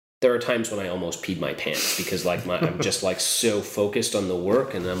there are times when I almost peed my pants because like I'm just like so focused on the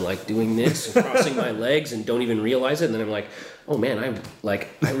work and I'm like doing this and crossing my legs and don't even realize it. And then I'm like, oh man, I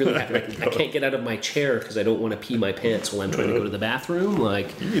really have, I can't get out of my chair because I don't want to pee my pants while I'm trying to go to the bathroom.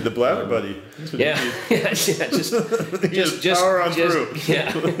 Like, you need the bladder buddy. Yeah, just power on through.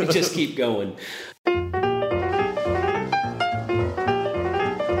 Yeah, just keep going.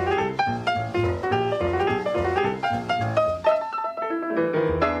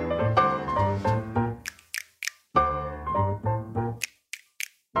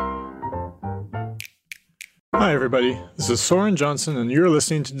 Hi, everybody. This is Soren Johnson, and you're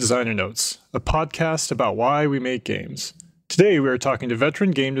listening to Designer Notes, a podcast about why we make games. Today, we are talking to veteran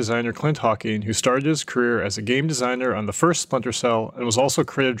game designer Clint Hawking, who started his career as a game designer on the first Splinter Cell and was also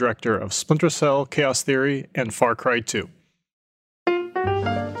creative director of Splinter Cell, Chaos Theory, and Far Cry 2.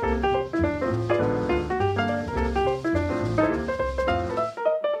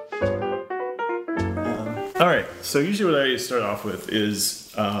 All right. So usually, what I start off with is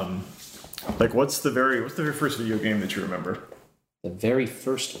what's the very first video game that you remember? The very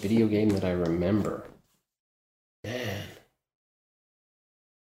first video game that I remember, man.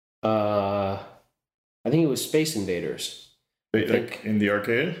 I think it was Space Invaders. Like in the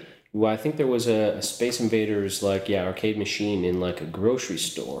arcade? Well, I think there was a Space Invaders arcade machine in like a grocery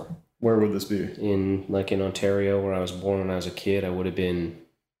store. Where would this be? In Ontario, where I was born when I was a kid. I would have been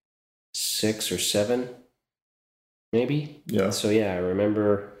 6 or 7, maybe. Yeah. So yeah, I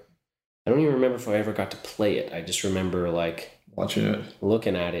remember. I don't even remember if I ever got to play it. I just remember watching it,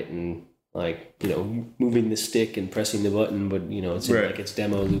 looking at it, and moving the stick and pressing the button. But it's in right. Its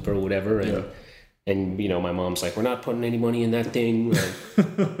demo loop or whatever. And and my mom's like, we're not putting any money in that thing.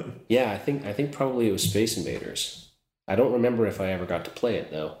 Yeah, I think probably it was Space Invaders. I don't remember if I ever got to play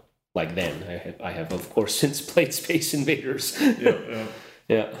it though. Like then, I have of course since played Space Invaders.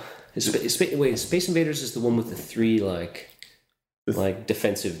 Yeah. Space Invaders is the one with the 3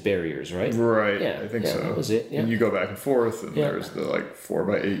 defensive barriers, right? Right. Yeah, I think so. That was it. Yeah. And you go back and forth, and there's the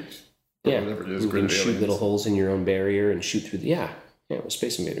 4x8. Whatever it is. You can shoot little holes in your own barrier and shoot through the. Yeah, it was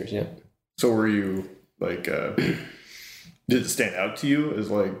Space Invaders. Yeah. So were you did it stand out to you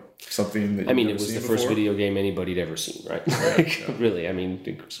as something that? It was the first video game anybody'd ever seen, right? Really,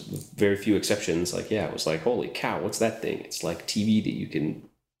 very few exceptions. It was like, holy cow, what's that thing? It's like TV that you can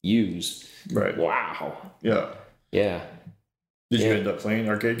use. Right. Wow. Yeah. Yeah. Did you end up playing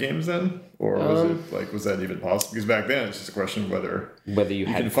arcade games then, or was it was that even possible? Because back then it's just a question of whether you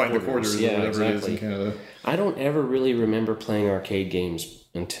can find the quarters or whatever it is in Canada. I don't ever really remember playing arcade games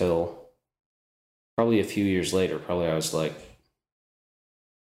until probably a few years later. Probably I was like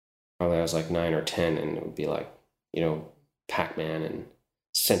 9 or 10, and it would be Pac-Man and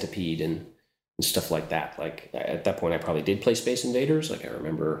Centipede and stuff like that. At that point, I probably did play Space Invaders. I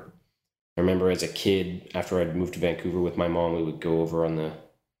remember as a kid, after I'd moved to Vancouver with my mom, we would go over on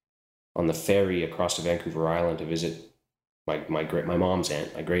the ferry across to Vancouver Island to visit my mom's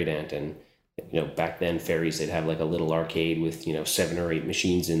aunt, my great aunt, and back then ferries, they'd have a little arcade with 7 or 8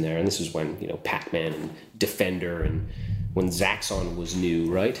 machines in there, and this is when Pac-Man and Defender and when Zaxxon was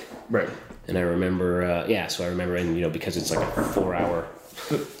new, right? Right. And I remember, so I remember, and because it's like a 4-hour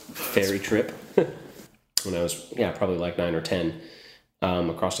ferry trip when I was probably 9 or 10.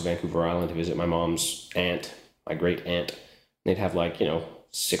 Across to Vancouver Island to visit my mom's aunt, my great aunt. They'd have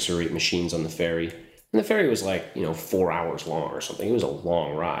 6 or 8 machines on the ferry. And the ferry was 4 hours long or something. It was a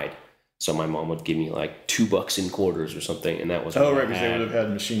long ride. So my mom would give me $2 in quarters or something, and that was right, because they would have had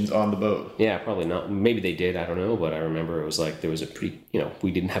machines on the boat. Yeah, probably not. Maybe they did, I don't know, but I remember it was there was a pretty,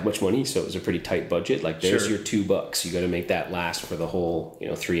 we didn't have much money, so it was a pretty tight budget. There's your $2. You got to make that last for the whole,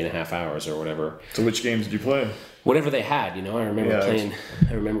 3.5 hours or whatever. So which games did you play? Whatever they had, I remember playing.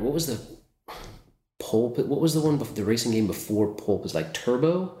 I remember what was the Pulp? What was the one? The racing game before Pulp was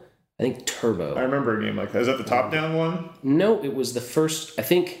Turbo. I think Turbo. I remember a game like that. Is that the top-down one? No, it was the first. I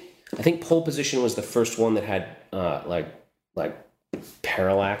think Pole Position was the first one that had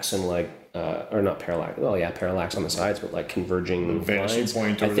parallax and or not parallax. Well, yeah, parallax on the sides, but converging vanishing lines.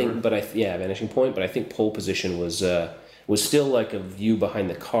 point. I think, vanishing point. But I think Pole Position was still a view behind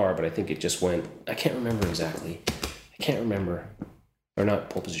the car, but I think it just went. I can't remember exactly. Or not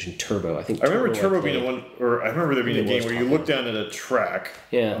Pole Position, Turbo. I remember Turbo being the one, or I remember there being a game where you look down at a track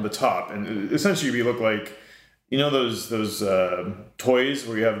on the top, and essentially you look like, those toys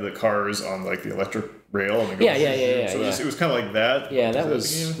where you have the cars on the electric rail. And yeah. So it was kind of like that. Yeah, that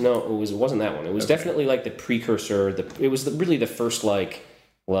was no. It wasn't that one. It was definitely the precursor. It was really the first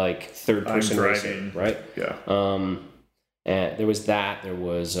third person racing, right? Yeah. And there was that. There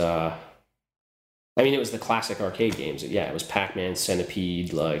was I mean, it was the classic arcade games. Yeah, it was Pac-Man,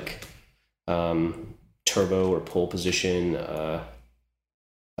 Centipede, like Turbo or Pole Position.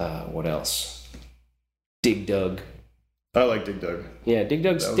 What else? Dig Dug. I like Dig Dug. Yeah, Dig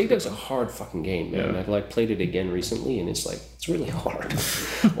Dug's a hard fucking game, man. Yeah. I've played it again recently, and it's really hard.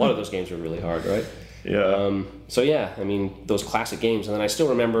 A lot of those games are really hard, right? Yeah. So yeah, I mean, those classic games, and then I still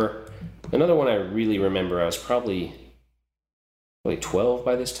remember another one I really remember. I was probably 12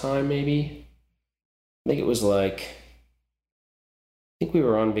 by this time, maybe. I think it was I think we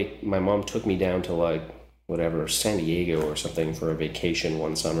were on my mom took me down to San Diego or something for a vacation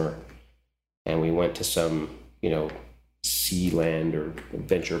one summer, and we went to some Sealand or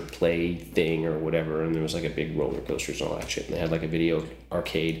adventure play thing or whatever, and there was a big roller coasters and all that shit, and they had a video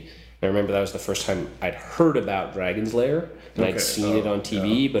arcade. I remember that was the first time I'd heard about Dragon's Lair, and I'd seen it on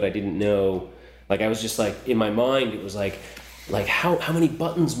TV, but I didn't know. I was just in my mind, it was how many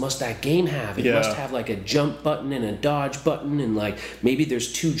buttons must that game have? It must have a jump button and a dodge button, and maybe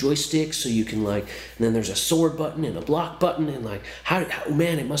there's 2 joysticks, so you can and then there's a sword button and a block button, and how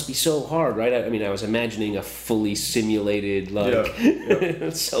man, it must be so hard, right? I mean, I was imagining a fully simulated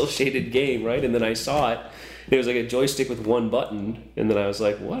cell shaded game, right? And then I saw it. It was a joystick with 1 button, and then I was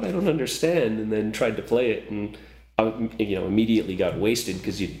like, "What? I don't understand." And then tried to play it, and I, immediately got wasted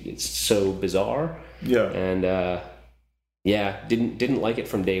because it's so bizarre. Yeah. And didn't like it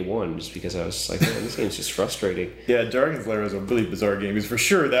from day one, just because I was like, "Man, this game's just frustrating." Yeah, Dragon's Lair is a really bizarre game, because for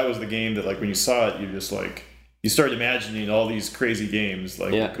sure that was the game that when you saw it, you just you started imagining all these crazy games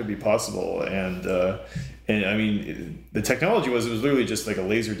that could be possible, and I mean, the technology it was literally just a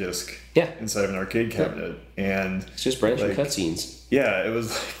laser disc inside of an arcade cabinet, and it's just branching cutscenes. Yeah, it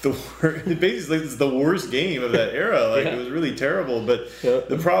was the worst. Basically, it's the worst game of that era. It was really terrible. But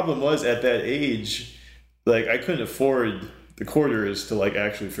the problem was, at that age, I couldn't afford the quarters to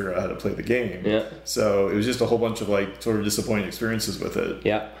actually figure out how to play the game. Yeah. So it was just a whole bunch of sort of disappointing experiences with it.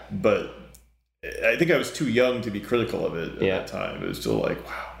 Yeah. But I think I was too young to be critical of it at that time. It was still wow,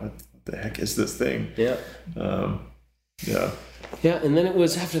 what the heck is this thing? Yeah. Yeah, and then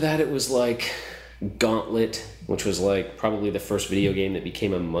after that it was Gauntlet, which was probably the first video game that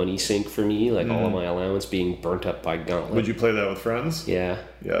became a money sink for me, all of my allowance being burnt up by Gauntlet. Would you play that with friends? Yeah.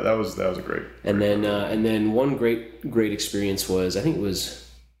 Yeah, that was a great. And then one great experience was, I think it was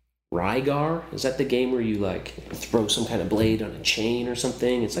Rygar. Is that the game where you throw some kind of blade on a chain or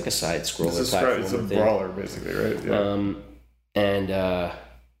something? It's a side scroller platform. It's a brawler basically, right? Yeah. And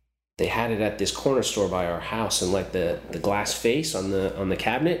they had it at this corner store by our house, and the glass face on the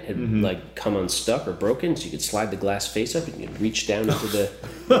cabinet had come unstuck or broken, so you could slide the glass face up and you could reach down into the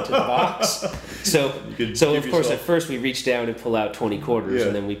box. So of course at first we reached down and pull out 20 quarters,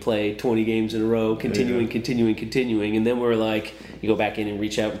 and then we play 20 games in a row, continuing, and then we're you go back in and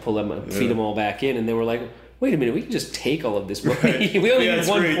reach out and pull them, feed them all back in, and then we're wait a minute, we can just take all of this money. Right. We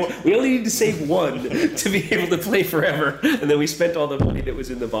only need to save 1 to be able to play forever. And then we spent all the money that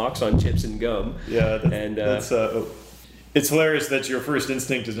was in the box on chips and gum. Yeah, it's hilarious that your first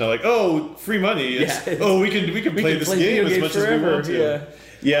instinct is not free money. It's, we can play this game as much as we want to.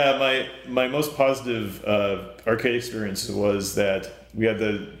 Yeah, my most positive arcade experience was that we had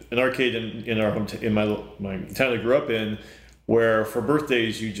an arcade in my town I grew up in, where for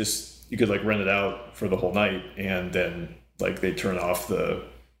birthdays you could rent it out for the whole night, and then they turn off the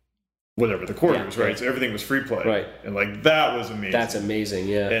quarters, right? So everything was free play, right? And that was amazing. That's amazing,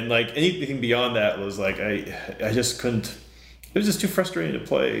 yeah. And anything beyond that was I just couldn't. It was just too frustrating to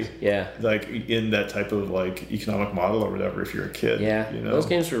play. Yeah. In that type of economic model or whatever, if you're a kid. Yeah. Those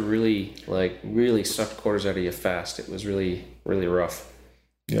games were really really sucked quarters out of you fast. It was really really rough.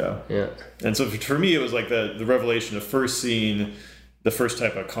 Yeah. Yeah. And so for me, it was the revelation of first seeing the first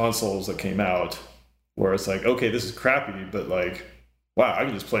type of consoles that came out, where it's okay, this is crappy, but wow, I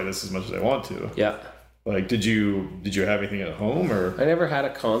can just play this as much as I want to. Yeah. Did you have anything at home, or? I never had a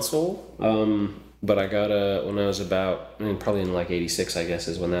console, but I got when I was probably in 86, I guess,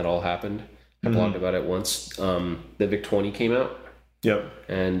 is when that all happened. I blogged about it once. The VIC-20 came out. Yep.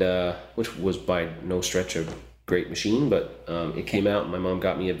 And which was by no stretch a great machine, but it came out, and my mom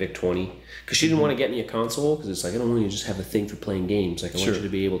got me a VIC-20 because she didn't want to get me a console, because it's I don't want you to just have a thing for playing games. I want you to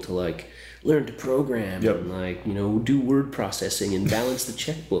be able to learn to program and do word processing and balance the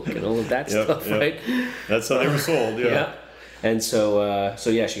checkbook and all of that stuff, right? That's how they were sold. Yeah. And so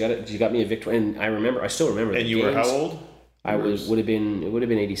she got me a VIC-20, and I still remember. And you were how old? It would have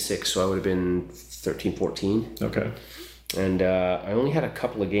been 86, so I would have been 13, 14. Okay. And I only had a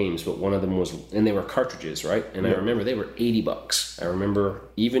couple of games, but one of them was, and they were cartridges, right? And I remember they were $80. I remember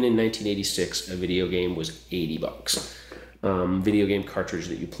even in 1986, a video game was $80. video game cartridge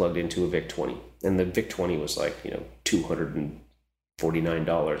that you plugged into a VIC-20. And the VIC-20 was like, $249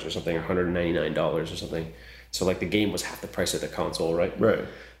 or something, or $199 or something. So like the game was half the price of the console, right? Right.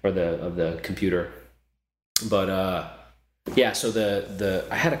 Or of the computer. But yeah, so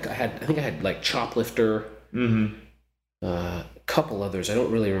I think I had like Choplifter, a couple others. I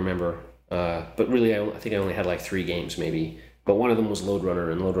don't really remember. But really, I think I only had like 3 games maybe. But one of them was Lode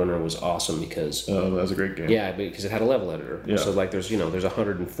Runner, and Lode Runner was awesome because... Oh, that was a great game. Yeah, because it had a level editor. Yeah. So like there's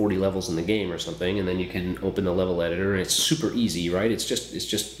 140 levels in the game or something, and then you can open the level editor, and it's super easy, right? It's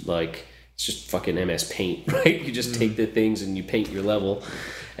just fucking MS Paint, right? You just take the things and you paint your level,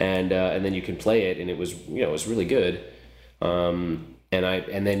 and then you can play it, and it was it was really good. And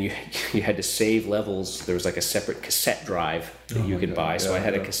then you had to save levels. There was like a separate cassette drive that you could buy. So I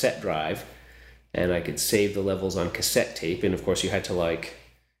had a cassette drive, and I could save the levels on cassette tape. And of course, you had to a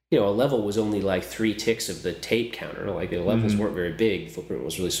level was only like 3 ticks of the tape counter. Like the levels weren't very big. The footprint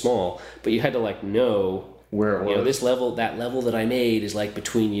was really small, but you had to know where it was. That level that I made is like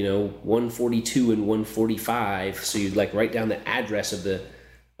between 142 and 145. So you'd write down the address of the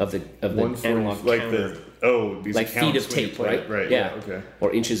analog counter. These like feet of tape, right? Right. Yeah. Okay.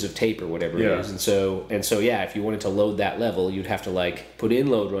 Or inches of tape or whatever it is. And so yeah, if you wanted to load that level, you'd have to put in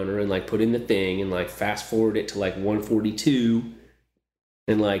Lode Runner and put in the thing and fast forward it to 142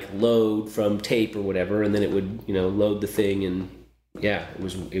 and load from tape or whatever, and then it would load the thing. And yeah, it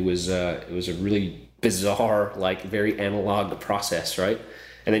was a really bizarre, very analog process, right?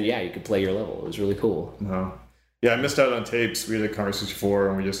 And then you could play your level. It was really cool. Wow. Yeah, I missed out on tapes. We had a Commodore 64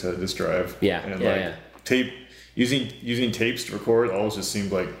 and we just had a disk drive. Yeah. Tape, using tapes to record always just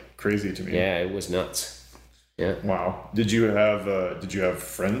seemed crazy to me. Yeah, it was nuts. Yeah. Wow. Did you have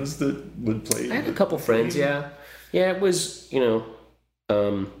friends that would play? I had a couple friends. Yeah. Yeah, it was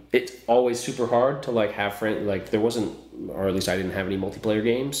it's always super hard to have friends. There wasn't, or at least I didn't have any multiplayer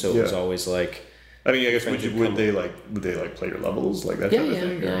games, so it was always I guess would they play your levels that kind of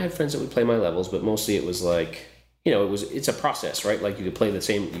thing? Yeah, I had friends that would play my levels, but mostly it was it's a process, right? You could play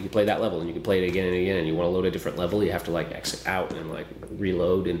that level and you could play it again and again, and you want to load a different level, you have to exit out and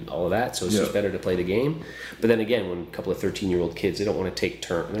reload and all of that. So it's just better to play the game. But then again, when a couple of 13-year-old kids, they don't want to take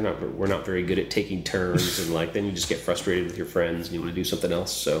turns. We're not very good at taking turns, and then you just get frustrated with your friends and you want to do something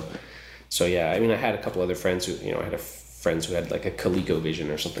else. So yeah, I mean, I had a couple other friends who, I had friends who had a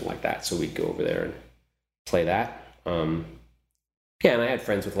ColecoVision or something like that, so we'd go over there and play that. Yeah, and I had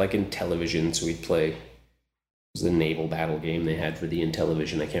friends with Intellivision, so we'd play. It was the naval battle game they had for the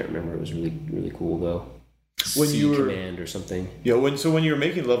Intellivision. I can't remember. It was really, really cool though. Command or something. Yeah. When you were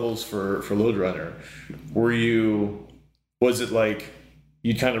making levels for Lode Runner, was it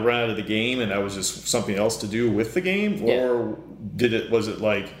you'd kind of run out of the game and that was just something else to do with the game, or was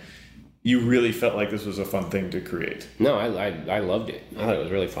it you really felt like this was a fun thing to create? No, I loved it. I thought it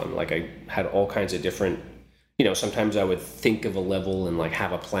was really fun. I had all kinds of different. Sometimes I would think of a level and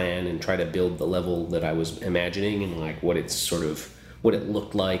have a plan and try to build the level that I was imagining and what it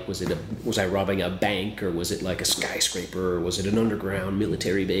looked like. Was I robbing a bank, or was it a skyscraper, or was it an underground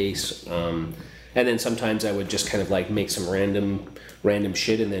military base? And then sometimes I would just kind of make some random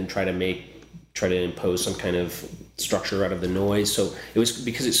shit and then try to impose some kind of structure out of the noise. So it was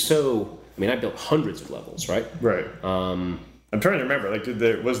because it's so. I mean, I built hundreds of levels, right? Right. I'm trying to remember.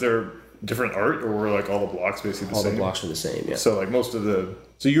 Was there different art, or were all the blocks basically the same? All the blocks were the same, yeah. So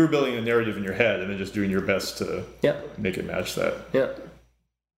so you were building a narrative in your head and then just doing your best to make it match that.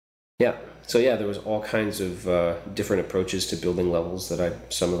 Yeah. So yeah, there was all kinds of different approaches to building levels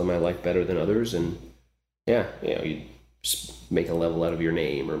that some of them I liked better than others, and you make a level out of your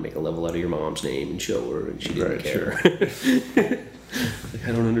name or make a level out of your mom's name and show her, and she didn't care. Sure.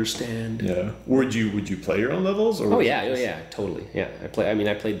 I don't understand. Yeah. Would you play your own levels? Or yeah, totally. Yeah, I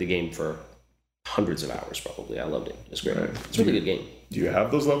played the game for hundreds of hours probably. I loved it. It's great. Right. It's a really good game. Do you have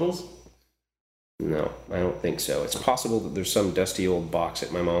those levels? No, I don't think so. It's possible that there's some dusty old box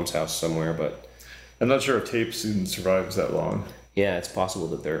at my mom's house somewhere, but I'm not sure if tapes even survives that long. Yeah, it's possible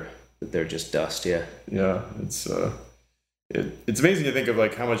that they're just dust. Yeah. Yeah, it's amazing to think of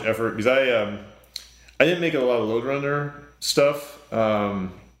how much effort, because I didn't make a lot of Lode Runner stuff,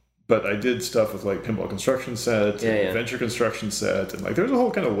 but I did stuff with Pinball Construction Set, and Adventure Construction Set, and there was a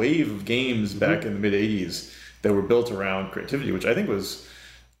whole kind of wave of games back in the mid '80s that were built around creativity, which I think was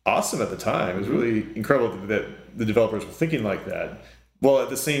awesome at the time. It was really incredible that the developers were thinking like that. Well, at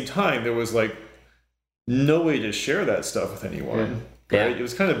the same time, there was no way to share that stuff with anyone. Right? It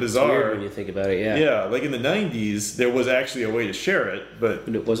was kind of bizarre. It's weird when you think about it. Yeah. Yeah, like in the 90s, there was actually a way to share it, but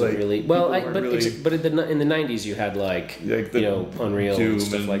it wasn't really well. But in the 90s, you had like Unreal Doom and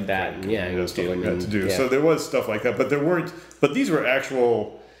stuff like that, and stuff like that to do. So there was stuff like that, but there weren't. But these were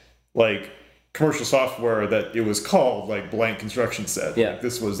actual like commercial software that it was called like blank construction set. Yeah, like,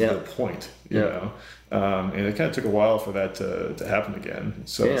 this was the point. You know, and it kind of took a while for that to happen again.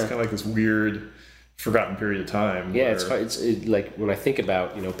 So it's kind of like this weird, forgotten period of time. Yeah, it's like when I think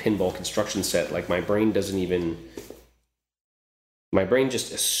about pinball construction set, like my brain just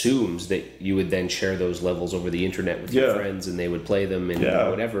assumes that you would then share those levels over the internet with your friends, and they would play them and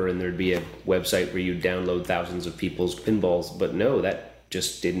whatever, and there'd be a website where you download thousands of people's pinballs. But no, that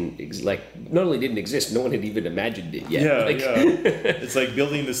just didn't not only didn't exist, no one had even imagined it yet. It's like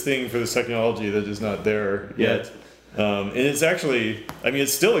building this thing for this technology that is not there yet. And it's actually, I mean,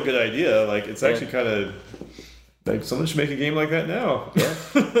 it's still a good idea. Like, it's actually kind of like someone should make a game like that now. Yeah,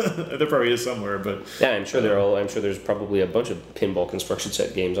 there probably is somewhere, but I'm sure I'm sure there's probably a bunch of pinball construction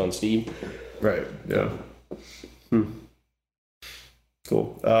set games on Steam. Right. Yeah.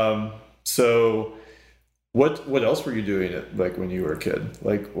 Cool. So, what else were you doing like when you were a kid?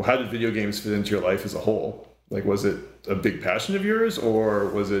 Like, how did video games fit into your life as a whole? Like, was it a big passion of yours, or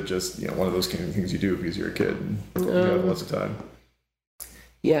was it just one of those kind of things you do because you're a kid and you have lots of time?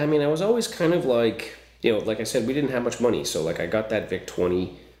 Yeah, I mean, I was always kind of like, like I said, we didn't have much money, so like I got that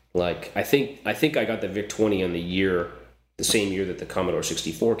VIC-20. Like I think I got the VIC-20 on the same year that the Commodore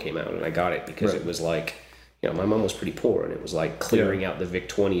 64 came out, and I got it because it was like, my mom was pretty poor, and it was like clearing out the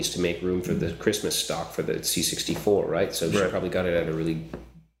VIC-20s to make room for the Christmas stock for the C64, right? So she probably got it at a really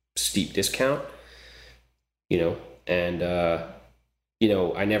steep discount. And I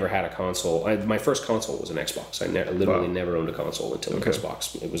never had a console. My first console was an Xbox. I literally never owned a console until an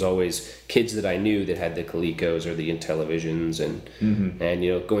Xbox. It was always kids that I knew that had the Colecos or the Intellivisions, and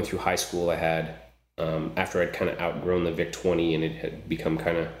going through high school, I had after I'd kind of outgrown the VIC-20 and it had become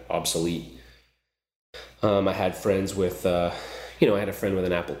kind of obsolete. I had friends with, I had a friend with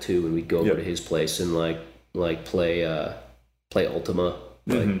an Apple II, and we'd go over to his place and play Ultima.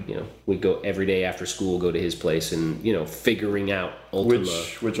 We'd go every day after school, go to his place, and figuring out Ultima.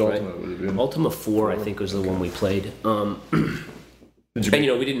 Which Ultima would it be? Ultima 4, I think, was the one we played. And we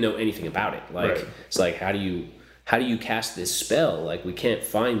didn't know anything about it. It's like, how do you cast this spell? Like, we can't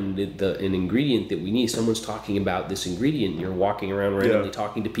find an ingredient that we need. Someone's talking about this ingredient, and you're walking around randomly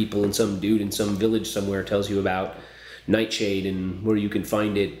talking to people, and some dude in some village somewhere tells you about Nightshade and where you can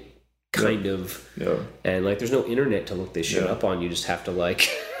find it. And there's no internet to look this shit up on. You just have to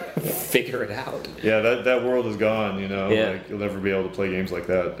figure it out. Yeah, that world is gone. Like, you'll never be able to play games like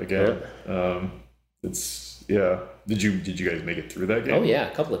that again. Did you guys make it through that game? Oh yeah,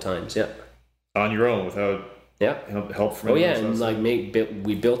 a couple of times. Yeah, on your own without help from anyone else? And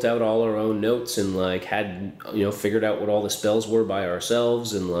we built out all our own notes, and had figured out what all the spells were by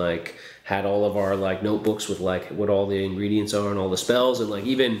ourselves, and had all of our notebooks with what all the ingredients are and all the spells, and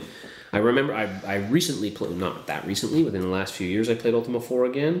even. I remember I recently played, not that recently, within the last few years, I played Ultima 4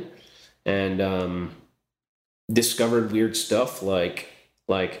 again, and discovered weird stuff like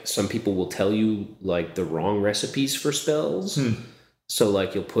some people will tell you the wrong recipes for spells. So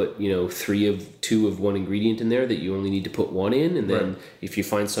you'll put 2 of one ingredient in there that you only need to put 1 in, and then if you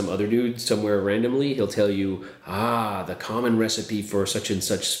find some other dude somewhere randomly, he'll tell you, the common recipe for such and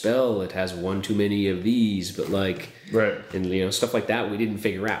such spell, it has 1 too many of these, but and stuff like that we didn't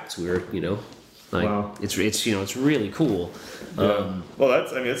figure out. So we were wow. It's really cool. Well,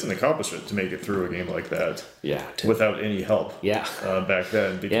 that's an accomplishment to make it through a game like that. Yeah, without any help. Yeah, back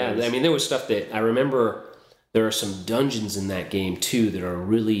then. Because... Yeah, there was stuff that I remember. There are some dungeons in that game too that are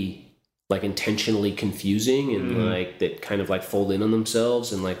really intentionally confusing and that kind of fold in on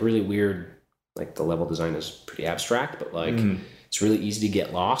themselves and really weird. The level design is pretty abstract, but it's really easy to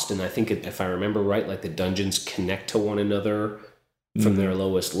get lost. And I think if I remember right, the dungeons connect to one another from their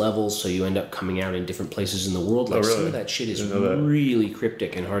lowest levels, so you end up coming out in different places in the world. Really? Some of that shit is really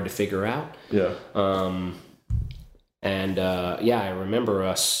cryptic and hard to figure out. Yeah. I remember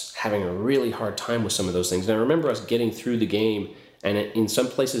us having a really hard time with some of those things. And I remember us getting through the game and in some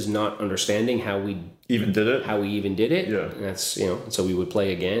places not understanding how we even did it. Yeah. And that's, and so we would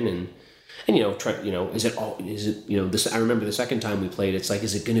play again and try, I remember the second time we played, it's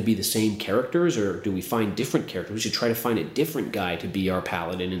is it going to be the same characters or do we find different characters? We should try to find a different guy to be our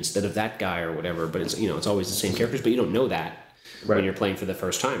paladin instead of that guy or whatever. But it's, it's always the same characters, but you don't know that. When you're playing for the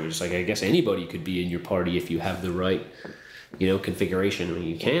first time. You're just I guess anybody could be in your party if you have the right, configuration. I mean,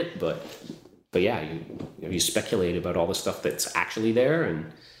 you can't, but yeah, you speculate about all the stuff that's actually there,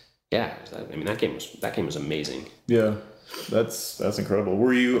 and yeah, that game was amazing. Yeah. That's incredible.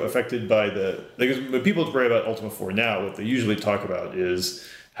 Were you affected by because when people worry about Ultima 4 now, what they usually talk about is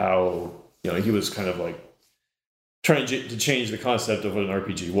how, he was kind of like trying to change the concept of what an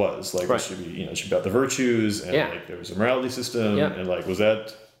RPG was. Like, it should be, it should be about the virtues, and like there was a morality system, and like,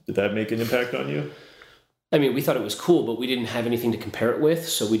 did that make an impact on you? I mean, we thought it was cool, but we didn't have anything to compare it with,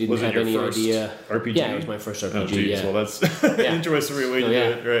 so we didn't have any idea. RPG? Yeah, it was my first RPG. Oh, geez. Well, that's an interesting way to do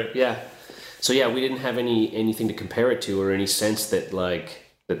it, right? Yeah. So yeah, we didn't have anything to compare it to, or any sense that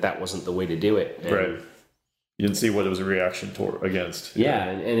that wasn't the way to do it. And, right. You didn't see what it was a reaction against. Yeah,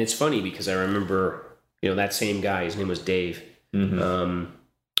 and it's funny because I remember, that same guy, his name was Dave.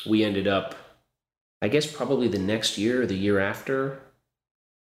 Mm-hmm. We ended up, I guess probably the next year or the year after,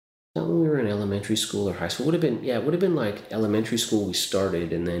 not when we were in elementary school or high school. It would have been like elementary school we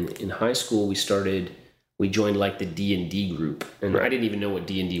started, and then in high school we joined like the D&D group, and I didn't even know what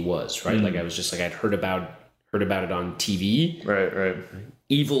D&D was, right? Mm-hmm. Like I was just like, I'd heard about it on TV. Right.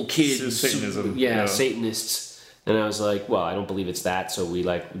 Evil kids, Satanism. Satanists. And I was like, well, I don't believe it's that. So we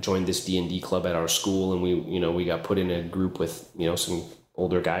joined this D&D club at our school, and we got put in a group with, some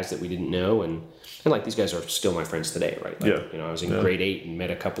older guys that we didn't know, and like these guys are still my friends today, right? Like, I was in grade 8 and met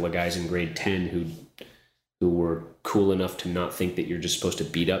a couple of guys in grade 10 who were cool enough to not think that you're just supposed to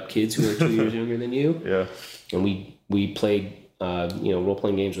beat up kids who are 2 years younger than you. Yeah. And we played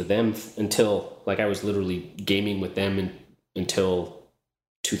role-playing games with them until, like, I was literally gaming with them until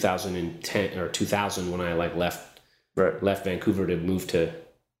 2010 or 2000 when I left Vancouver to move to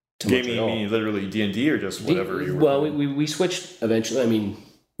gaming. Montreal. You mean literally D&D or just whatever you were? Well, we switched eventually. I mean,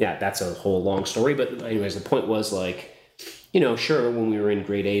 yeah, that's a whole long story. But anyways, the point was sure, when we were in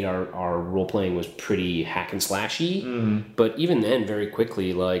grade 8, our role playing was pretty hack and slashy. Mm-hmm. But even then, very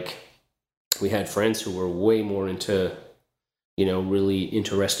quickly, we had friends who were way more into, really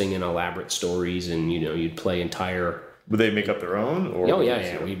interesting and elaborate stories, and you'd play entire. Would they make up their own? Or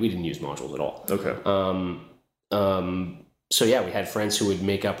We didn't use modules at all. Okay. So yeah, we had friends who would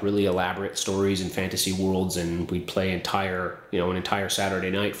make up really elaborate stories in fantasy worlds, and we'd play an entire Saturday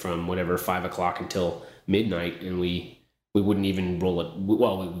night from whatever 5 o'clock until midnight, and we wouldn't even roll it.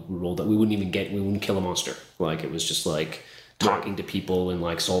 Well, we rolled it. We wouldn't kill a monster. Like, it was just like talking to people and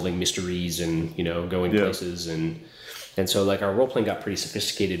like solving mysteries and going places, and so like our role playing got pretty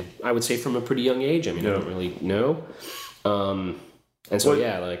sophisticated, I would say, from a pretty young age. I mean, I don't really know. And so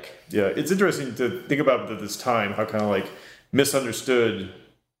it's interesting to think about this time, how kind of like misunderstood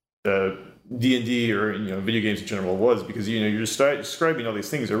D&D or video games in general was, because you're describing all these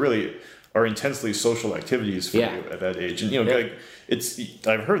things that really are intensely social activities for you at that age. And like,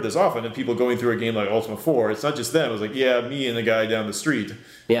 I've heard this often of people going through a game like Ultima 4. It's not just them. It was like, me and the guy down the street.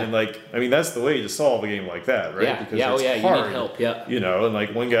 Yeah. And like, I mean, that's the way to solve a game like that, right? Yeah. Because it's hard, you need help. Yeah. And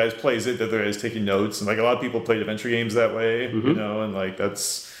like one guy plays it, the other guy is taking notes, and like a lot of people played adventure games that way. Mm-hmm. And like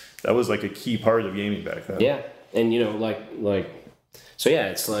that was like a key part of gaming back then. Yeah. And so yeah,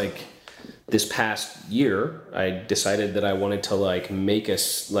 it's like this past year I decided that I wanted to like make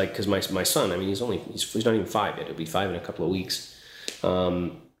us because my son, I mean, he's not even 5 yet. He'll be 5 in a couple of weeks.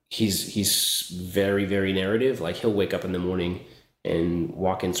 He's very, very narrative. Like, he'll wake up in the morning and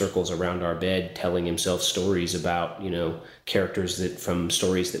walk in circles around our bed telling himself stories about, characters from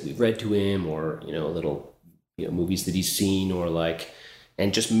stories that we've read to him, or, little, movies that he's seen, or like,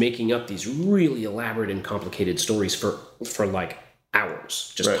 and just making up these really elaborate and complicated stories for like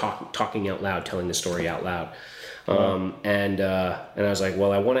hours, just talking out loud, telling the story out loud. And I was like,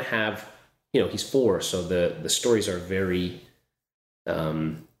 well, I want to have, he's 4, so the stories are very,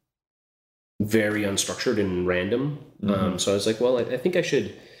 very unstructured and random. Mm-hmm. So I was like, well, I think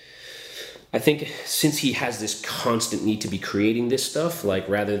since he has this constant need to be creating this stuff, like,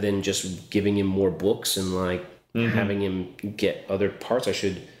 rather than just giving him more books and like having him get other parts,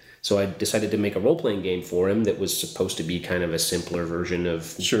 so I decided to make a role-playing game for him that was supposed to be kind of a simpler version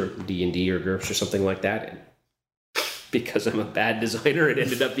of D&D or GURPS or something like that. And because I'm a bad designer, it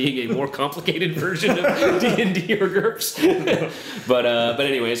ended up being a more complicated version of D&D or GURPS. But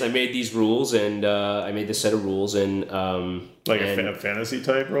anyways, I made these rules, and I made this set of rules, and a fantasy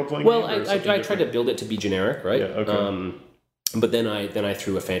type role-playing game? Well, I tried to build it to be generic, right? Yeah, okay. But then I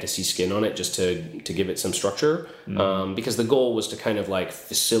threw a fantasy skin on it just to give it some structure, because the goal was to kind of like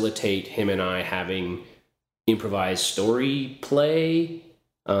facilitate him and I having improvised story play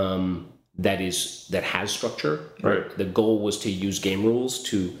that has structure. Right. The goal was to use game rules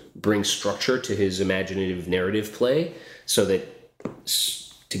to bring structure to his imaginative narrative play, so that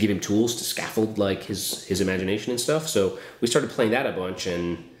to give him tools to scaffold like his imagination and stuff. So we started playing that a bunch,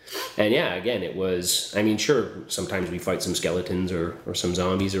 and yeah, again, it was, I mean, sure, sometimes we fight some skeletons or some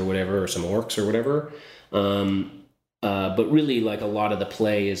zombies or whatever, or some orcs or whatever. but really, like, a lot of the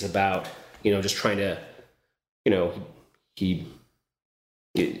play is about, just trying to, he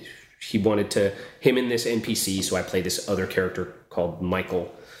wanted to, him and this NPC, so I play this other character called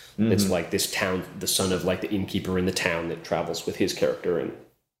Michael. It's like this town, the son of like the innkeeper in the town that travels with his character, and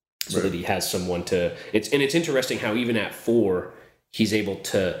so that he has someone to. It's interesting how even at 4, he's able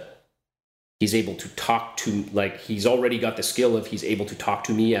to talk to, like, he's already got the skill of he's able to talk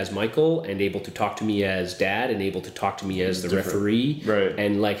to me as Michael, and able to talk to me as Dad, and able to talk to me as the referee, right?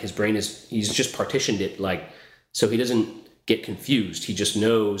 And like his brain he's just partitioned it, like, so he doesn't get confused. He just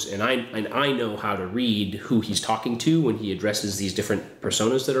knows, and I know how to read who he's talking to when he addresses these different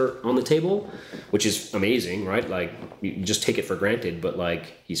personas that are on the table, which is amazing, right? Like, you just take it for granted, but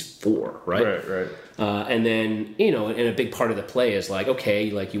like, he's 4, right? Right. And then, and a big part of the play is like,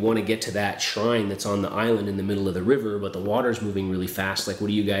 okay, like, you want to get to that shrine that's on the island in the middle of the river, but the water's moving really fast. Like, what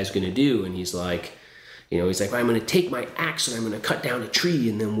are you guys going to do? And he's like, he's like, I'm going to take my axe and I'm going to cut down a tree,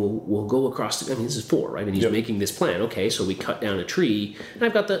 and then we'll go across the. I mean, this is 4, right? And he's making this plan. Okay, so we cut down a tree, and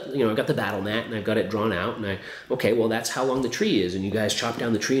I've got the battle mat, and I've got it drawn out, and okay, well, that's how long the tree is, and you guys chop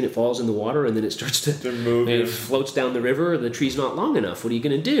down the tree, and it falls in the water, and then it starts to move, and it floats down the river, and the tree's not long enough. What are you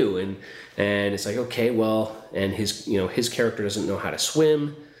going to do? And it's like, okay, well, and his character doesn't know how to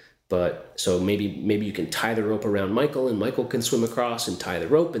swim. But so maybe you can tie the rope around Michael, and Michael can swim across and tie the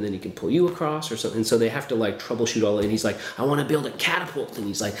rope, and then he can pull you across or something. And so they have to like troubleshoot all. And he's like, I want to build a catapult, and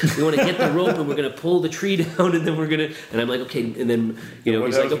he's like, we want to get the rope, and we're gonna pull the tree down, and then we're gonna. And I'm like, okay. And then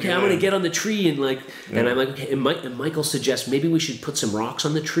he's like, okay, I'm gonna get on the tree, and like, and I'm like, okay. And Michael suggests maybe we should put some rocks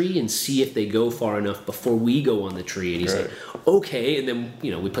on the tree and see if they go far enough before we go on the tree. And he's like, okay. And then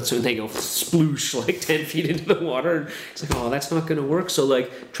we put some. They go sploosh like 10 feet into the water. And it's like, oh, that's not gonna work. So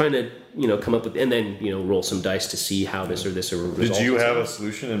like trying to come up with, and then roll some dice to see how this or this or Did you have a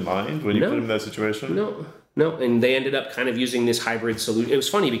solution in mind when you put him in that situation? No, and they ended up kind of using this hybrid solution. It was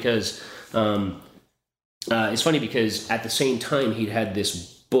funny because at the same time he'd had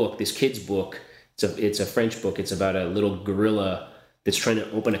this kid's book. It's a French book. It's about a little gorilla that's trying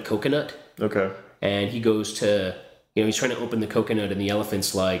to open a coconut. Okay. And he goes to he's trying to open the coconut, and the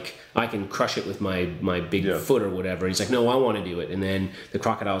elephant's like, I can crush it with my big foot or whatever. And he's like, no, I want to do it. And then the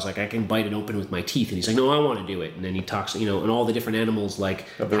crocodile's like, I can bite it open with my teeth. And he's like, no, I want to do it. And then he talks, and all the different animals like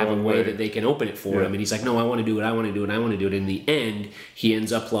have a way that they can open it for him. And he's like, no, I want to do it. I want to do it. I want to do it. In the end, he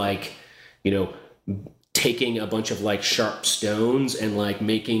ends up like, taking a bunch of like sharp stones and like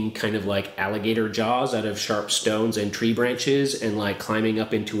making kind of like alligator jaws out of sharp stones and tree branches, and like climbing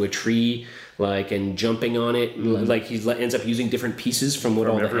up into a tree, like, and jumping on it. Like he ends up using different pieces from what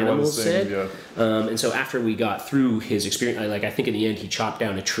all the animals said. And so after we got through his experience, I think in the end he chopped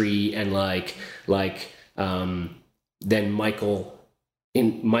down a tree, and then Michael,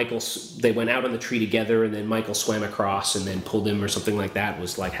 they went out on the tree together, and then Michael swam across and then pulled him or something like that,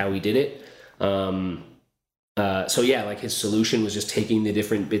 was like how he did it. So yeah, like his solution was just taking the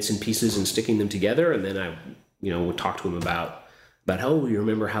different bits and pieces and sticking them together. And then I, would talk to him about, oh, you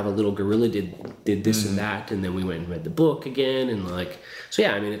remember how the little gorilla did this and that. And then we went and read the book again. And like, so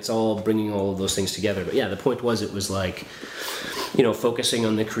yeah, I mean, it's all bringing all of those things together. But yeah, the point was, it was like, focusing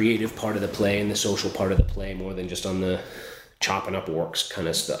on the creative part of the play and the social part of the play more than just on the chopping up orcs kind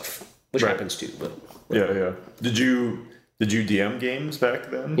of stuff, which happens too. But yeah. Did you DM games back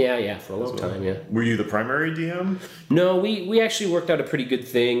then? Yeah, for a long time, yeah. Were you the primary DM? No, we actually worked out a pretty good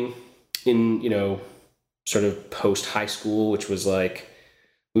thing in, sort of post high school, which was like,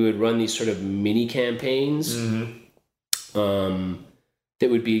 we would run these sort of mini campaigns that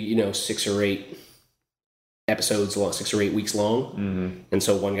would be, 6 or 8 episodes long, 6 or 8 weeks long. And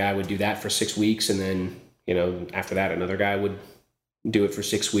so one guy would do that for 6 weeks, and then, after that, another guy would do it for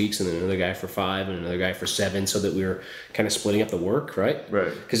 6 weeks, and then another guy for 5, and another guy for 7, so that we were kind of splitting up the work, right?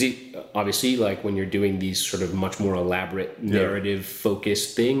 Because obviously, like, when you're doing these sort of much more elaborate narrative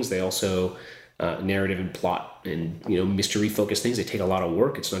focused things, they also narrative and plot and mystery focused things, they take a lot of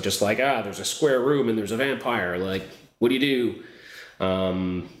work. It's not just like, there's a square room and there's a vampire, like, what do you do?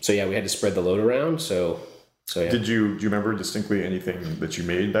 So yeah, we had to spread the load around. So yeah. Do you remember distinctly anything that you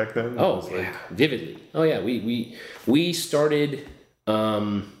made back then? Oh yeah, vividly. Oh yeah, we started.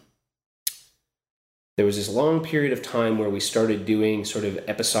 There was this long period of time where we started doing sort of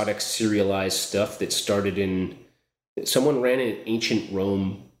episodic serialized stuff that started in. Someone ran an ancient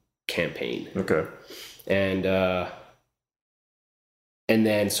Rome campaign. Okay. And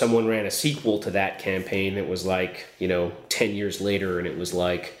then someone ran a sequel to that campaign that was like, 10 years later, and it was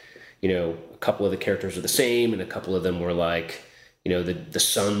like, a couple of the characters were the same, and a couple of them were like, the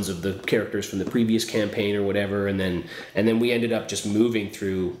sons of the characters from the previous campaign or whatever. And then we ended up just moving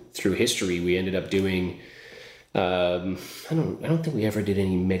through history. We ended up doing I don't think we ever did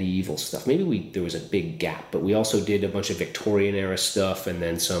any medieval stuff. Maybe there was a big gap, but we also did a bunch of Victorian era stuff, and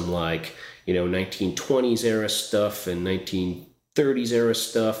then some 1920s era stuff and 1930s era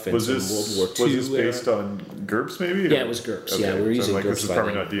stuff, and some World War II. Was this based on GURPS maybe? Yeah, it was GURPS. Okay. Yeah, we were using GURPS. This is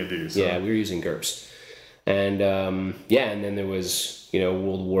probably not D&D. So. Yeah, we were using GURPS. And and then there was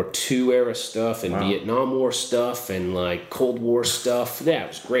World War II era stuff and Vietnam War stuff and Cold War stuff. Yeah, it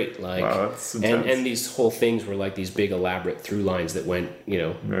was great. Wow, that's intense. And these whole things were these big elaborate through lines that went,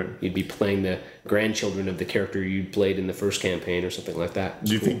 right. You'd be playing the grandchildren of the character you played in the first campaign or something like that.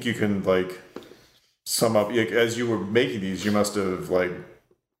 Do you think you can sum up as you were making these? You must have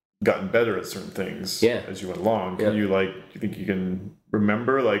gotten better at certain things as you went along. Can you do you think you can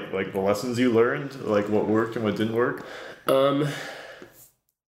remember the lessons you learned, what worked and what didn't work?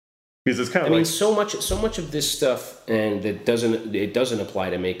 Because it's kind of so much of this stuff, and it doesn't apply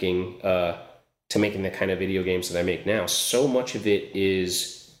to making the kind of video games that I make now. So much of it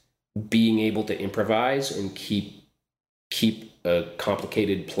is being able to improvise and keep a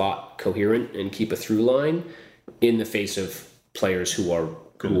complicated plot coherent and keep a through line in the face of players who are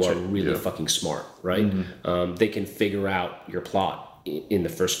really fucking smart, right? Mm-hmm. They can figure out your plot in the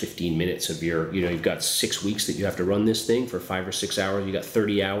first 15 minutes of your, you've got 6 weeks that you have to run this thing for 5 or 6 hours. You got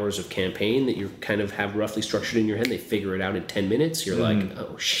 30 hours of campaign that you kind of have roughly structured in your head. They figure it out in 10 minutes. You're like,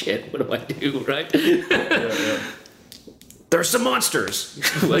 oh shit, what do I do, right? There's some monsters.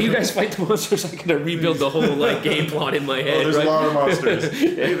 Well, you guys fight the monsters. I gotta rebuild the whole game plot in my head. There's a lot of monsters.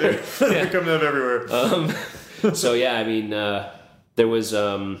 They're coming out everywhere. So yeah, there was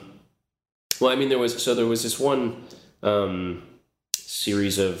there was this one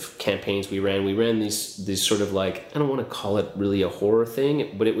series of campaigns we ran. We ran these sort of I don't want to call it really a horror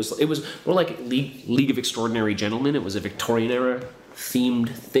thing, but it was more like League of Extraordinary Gentlemen. It was a Victorian era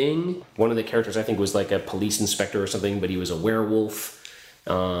themed thing. One of the characters I think was a police inspector or something, but he was a werewolf.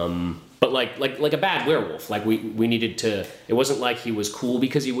 But like a bad werewolf. We needed to. It wasn't like he was cool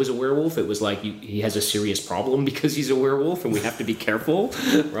because he was a werewolf. It was he has a serious problem because he's a werewolf, and we have to be careful,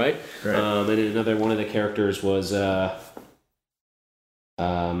 right? And another one of the characters was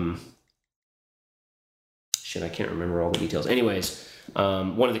shit. I can't remember all the details. Anyways,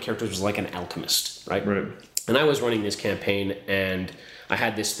 one of the characters was an alchemist, right? Right. And I was running this campaign, and I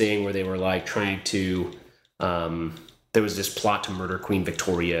had this thing where they were trying to. There was this plot to murder Queen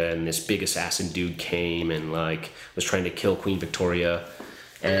Victoria, and this big assassin dude came and was trying to kill Queen Victoria,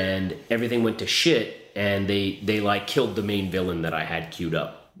 and everything went to shit, and they killed the main villain that I had queued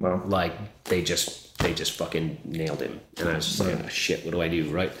up. Wow. They just fucking nailed him, and I was just oh shit, what do I do,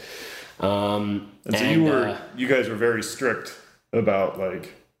 right? And so you guys were very strict about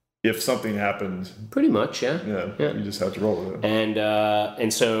if something happened. Pretty much, yeah. Yeah. You just had to roll with it.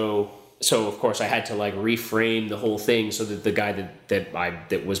 And so of course I had to reframe the whole thing so that the guy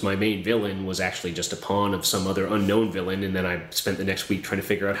that was my main villain was actually just a pawn of some other unknown villain, and then I spent the next week trying to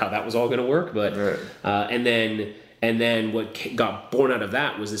figure out how that was all going to work. But and then what got born out of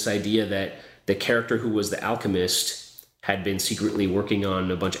that was this idea that the character who was the alchemist had been secretly working on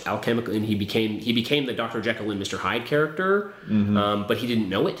a bunch of alchemical, and he became the Dr. Jekyll and Mr. Hyde character, but he didn't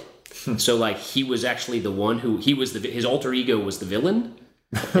know it. So he was actually the one who his alter ego was the villain.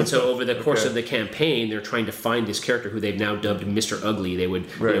 And so over the course of the campaign, they're trying to find this character who they've now dubbed Mr. Ugly. They would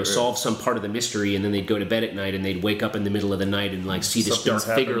solve some part of the mystery, and then they'd go to bed at night, and they'd wake up in the middle of the night and see this dark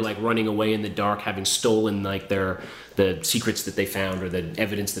figure running away in the dark, having stolen the secrets that they found or the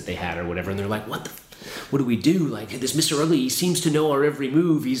evidence that they had or whatever. And they're like, what do we do? This Mr. Ugly, he seems to know our every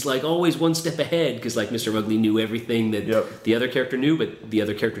move. He's always one step ahead, because Mr. Ugly knew everything that the other character knew, but the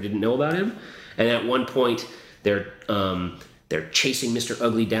other character didn't know about him. And at one point, they're chasing Mr.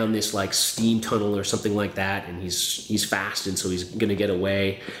 Ugly down this steam tunnel or something like that, and he's fast, and so he's gonna get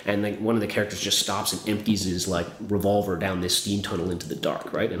away. And one of the characters just stops and empties his revolver down this steam tunnel into the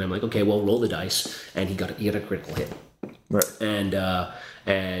dark, right? And I'm like, okay, well, roll the dice, and he got a critical hit. Right.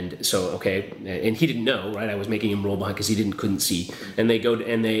 And so okay, and he didn't know, right? I was making him roll behind because he couldn't see. And they go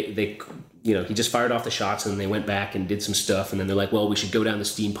and they he just fired off the shots, and they went back and did some stuff, and then they're like, well, we should go down the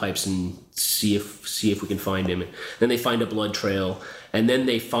steam pipes and see if we can find him. And then they find a blood trail, and then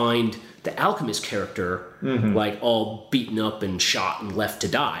they find the alchemist character all beaten up and shot and left to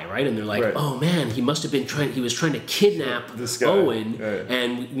die, right? And they're like, oh man, he was trying to kidnap this guy. Owen,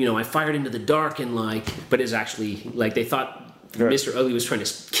 and I fired into the dark, and but it's actually they thought Mr. Ugly was trying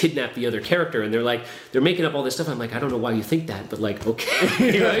to kidnap the other character, and they're making up all this stuff. I'm like, I don't know why you think that, but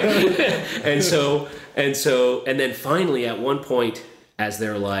okay, right? and then finally at one point, as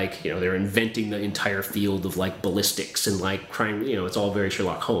they're they're inventing the entire field of ballistics and crime, it's all very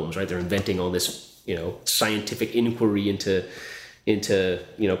Sherlock Holmes, right? They're inventing all this scientific inquiry into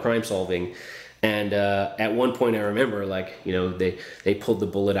crime solving. And at one point, I remember, they pulled the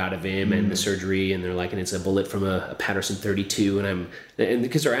bullet out of him and the surgery, and they're like, and it's a bullet from a Patterson 32, and the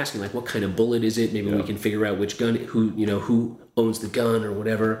kids are asking, like, what kind of bullet is it? Maybe we can figure out which gun, who owns the gun or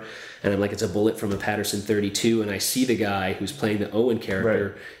whatever. And I'm like, it's a bullet from a Patterson 32, and I see the guy who's playing the Owen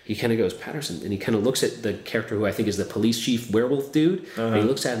character. Right. He kind of goes, Patterson, and he kind of looks at the character who I think is the police chief werewolf dude, and he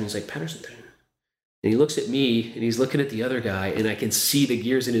looks at him and he's like, Patterson 32. And he looks at me, and he's looking at the other guy, and I can see the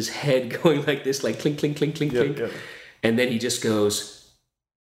gears in his head going like this, like clink, clink, clink, clink, clink. Yep. And then he just goes,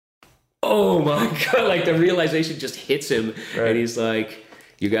 oh my God, like the realization just hits him. Right. And he's like,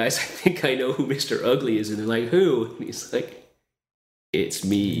 you guys, I think I know who Mr. Ugly is. And they're like, who? And he's like, it's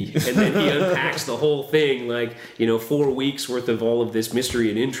me. And then he unpacks the whole thing, 4 weeks worth of all of this mystery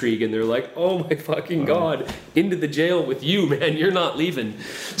and intrigue. And they're like, oh my fucking God, into the jail with you, man. You're not leaving.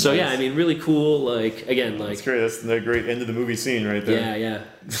 So yeah, I mean, really cool. That's great. That's the great end of the movie scene right there. Yeah.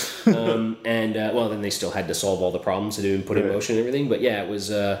 Then they still had to solve all the problems that had been put in motion and everything. But yeah, it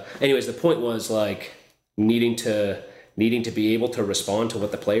was, anyways, the point was needing to be able to respond to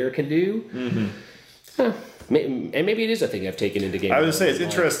what the player can do. Mm-hmm. And maybe it is a thing I've taken into games. I would say it's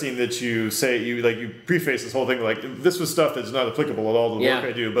interesting that you say you preface this whole thing like this was stuff that's not applicable at all to the work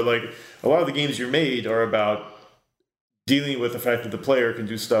I do, but a lot of the games you made are about dealing with the fact that the player can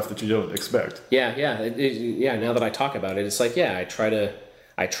do stuff that you don't expect. Yeah. Now that I talk about it, it's like I try to.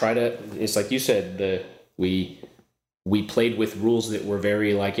 It's like you said, we played with rules that were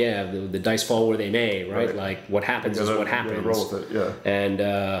very the dice fall where they may, right? Like what happens is what happens. Roll with it,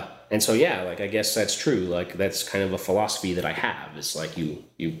 yeah. And so I guess that's true. That's kind of a philosophy that I have. It's like you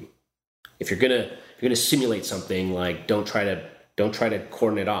if you're gonna simulate something, don't try to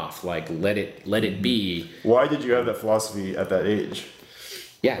cordon it off. Let it be. Why did you have that philosophy at that age?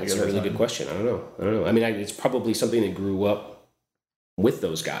 Yeah, it's a really good question. I don't know. I mean, it's probably something that grew up with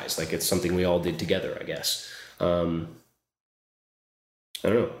those guys. It's something we all did together, I guess. I don't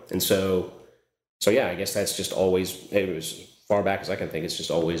know. And so I guess that's just always, it was far back as I can think, it's just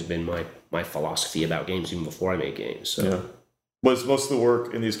always been my philosophy about games even before I made games. So. Yeah. Was most of the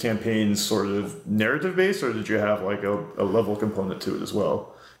work in these campaigns sort of narrative based, or did you have a level component to it as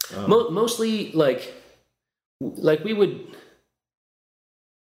well? Mostly we would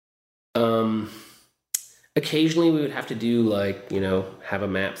occasionally we would have to do have a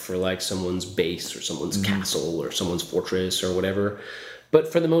map for someone's base or someone's castle or someone's fortress or whatever.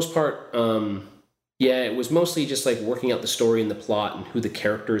 But for the most part, it was mostly just working out the story and the plot and who the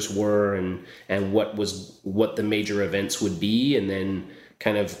characters were and what the major events would be, and then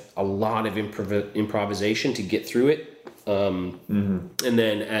kind of a lot of improvisation to get through it. And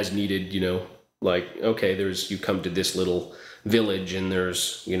then as needed, okay, you come to this little village and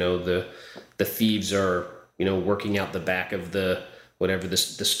there's the thieves are working out the back of the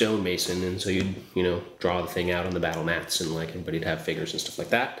stonemason, and so you'd draw the thing out on the battle mats and everybody'd have figures and stuff like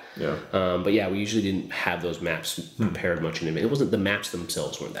that. But we usually didn't have those maps prepared much in advance. It wasn't the maps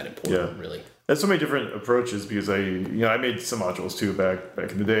themselves weren't that important, really. There's so many different approaches because I made some modules too back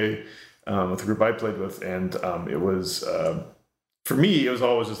in the day with the group I played with, and it was for me it was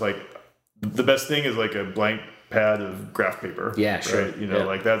always just the best thing is a blank pad of graph paper. Yeah, sure.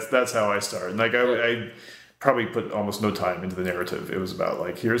 Right? That's how I start. And I probably put almost no time into the narrative. It was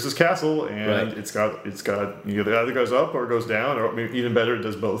about here's this castle, and it's got it either goes up or goes down, or even better, it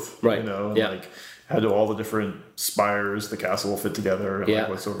does both. Right. How do all the different spires the castle fit together, and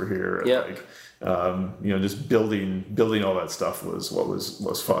what's over here, and just building all that stuff was what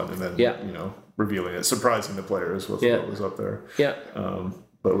was fun, and then revealing it, surprising the players with what was up there.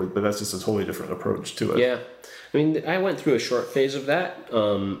 But that's just a totally different approach to it. Yeah, I mean, I went through a short phase of that,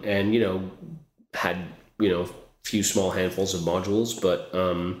 and had a few small handfuls of modules, but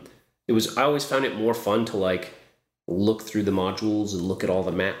I always found it more fun to look through the modules and look at all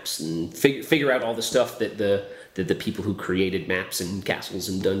the maps and figure out all the stuff that the people who created maps and castles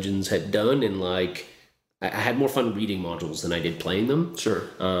and dungeons had done, and I had more fun reading modules than I did playing them. Sure.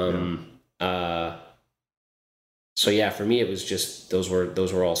 So for me it was just those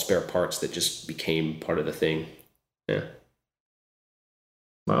were all spare parts that just became part of the thing. Yeah.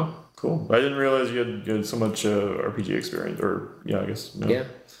 Wow, cool. I didn't realize you had so much RPG experience, or I guess. No. Yeah.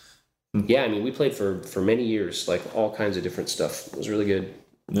 Yeah, I mean, we played for many years, all kinds of different stuff. It was really good.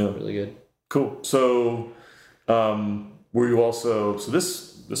 Yeah. Really good. Cool. So, were you also,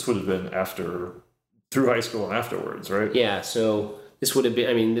 this would have been through high school and afterwards, right? Yeah, so this would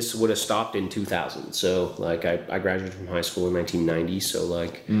have stopped in 2000. So, I graduated from high school in 1990.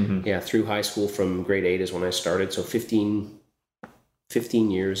 So, through high school from grade 8 is when I started. So 15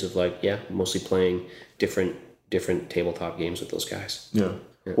 15 years of like, mostly playing different tabletop games with those guys. Yeah.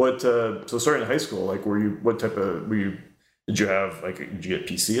 What, so starting in high school, like did you get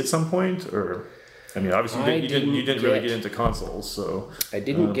PC at some point, or, I mean, obviously you didn't really get into consoles, so. I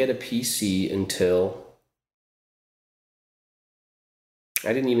didn't get a PC until,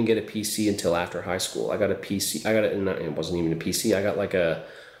 I didn't even get a PC until after high school. I got a PC, it wasn't even a PC, I got like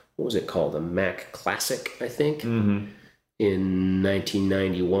what was it called? A Mac Classic, I think. Mm-hmm. In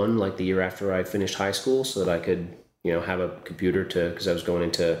 1991, like the year after I finished high school, so that I could, have a computer because I was going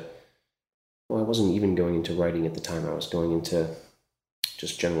into, I wasn't even going into writing at the time. I was going into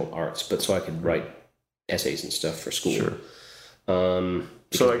just general arts, but so I could write essays and stuff for school. Sure.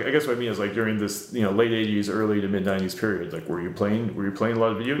 So like, I guess what I mean is like during this, late 80s, early to mid 90s period, like were you playing a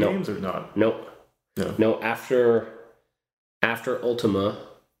lot of video games or not? Nope. No. No, after Ultima,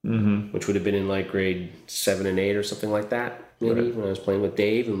 mm-hmm. which would have been in like grade 7 and 8 or something like that, maybe, right. When I was playing with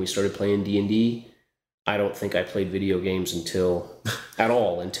Dave and we started playing D&D. I don't think I played video games until I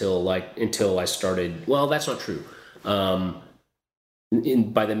started. Well, that's not true. By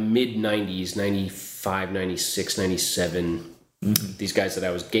the mid 90s, 95, 96, 97, mm-hmm. These guys that I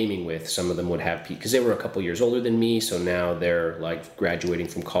was gaming with, some of them would have, because they were a couple years older than me. So now they're like graduating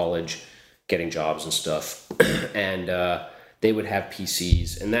from college, getting jobs and stuff. And, they would have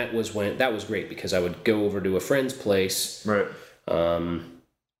PCs, and that was great because I would go over to a friend's place, right?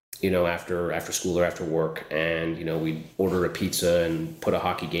 After school or after work, and we'd order a pizza and put a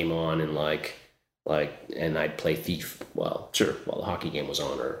hockey game on, and and I'd play Thief while the hockey game was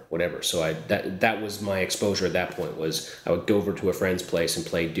on or whatever. So that was my exposure at that point. Was I would go over to a friend's place and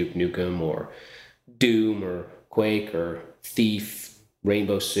play Duke Nukem or Doom or Quake or Thief,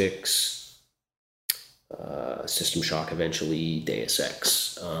 Rainbow Six. System Shock, eventually Deus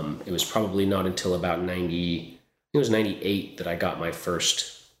Ex. It was probably not until about 98 that I got my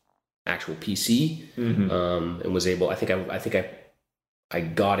first actual PC, mm-hmm. And was able. I think I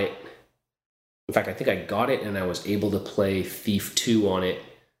got it. In fact, I think I got it, and I was able to play Thief 2 on it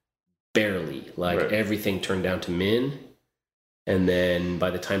barely. Like right. Everything turned down to min, and then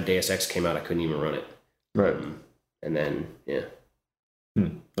by the time Deus Ex came out, I couldn't even run it. Right, and then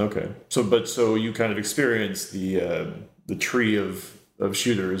Okay, so you kind of experienced the tree of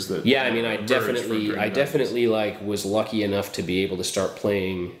shooters that. Yeah, I mean, I definitely like was lucky enough to be able to start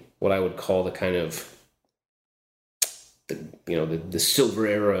playing what I would call the kind of the silver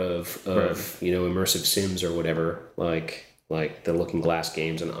era of right. Immersive sims or whatever, like the Looking Glass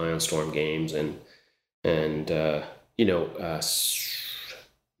games and Ion Storm games and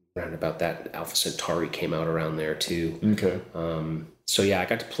around about that Alpha Centauri came out around there too. Okay. So yeah, I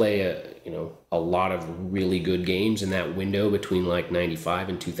got to play a lot of really good games in that window between like 95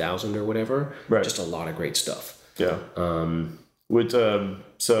 and 2000 or whatever. Right. Just a lot of great stuff. Yeah.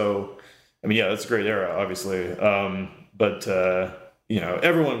 So I mean, yeah, that's a great era, obviously. But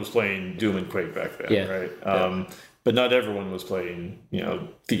everyone was playing Doom and Quake back then, right? But not everyone was playing,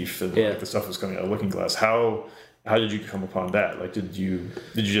 Thief and like the stuff was coming out of Looking Glass. How did you come upon that? Like, did you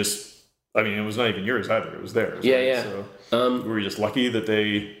just? I mean, it was not even yours either. It was theirs. Yeah, right? yeah. So, were you just lucky that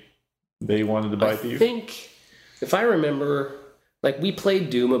they wanted to buy Thief? I think, if I remember, like we played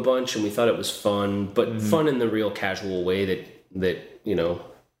Doom a bunch and we thought it was fun, but mm-hmm. fun in the real casual way that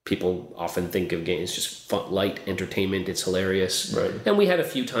people often think of games, just fun, light entertainment. It's hilarious. Right. And we had a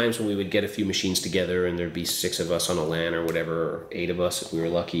few times when we would get a few machines together and there'd be 6 of us on a LAN or whatever, or 8 of us if we were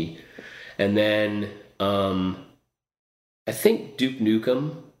lucky. And then I think Duke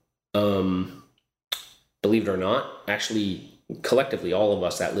Nukem, believe it or not, actually collectively all of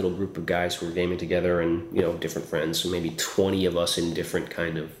us, that little group of guys who were gaming together and different friends, so maybe 20 of us in different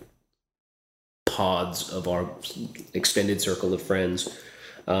kind of pods of our extended circle of friends.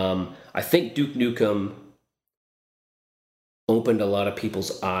 I think Duke Nukem opened a lot of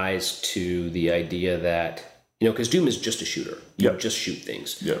people's eyes to the idea that, because Doom is just a shooter. You just shoot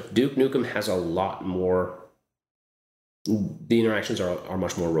things. Yeah. Duke Nukem has a lot more, the interactions are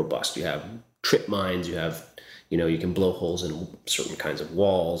much more robust. You have trip mines, you have, you can blow holes in certain kinds of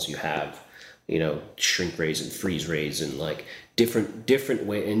walls, you have, shrink rays and freeze rays and like different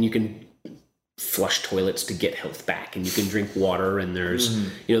way, and you can flush toilets to get health back, and you can drink water, and there's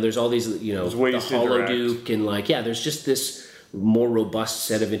there's all these there's ways the Hollow Duke, and there's just this more robust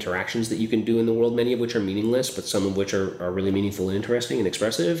set of interactions that you can do in the world, many of which are meaningless, but some of which are really meaningful and interesting and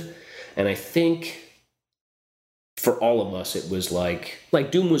expressive. And I think for all of us, it was like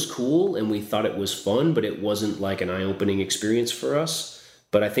Doom was cool and we thought it was fun, but it wasn't like an eye-opening experience for us.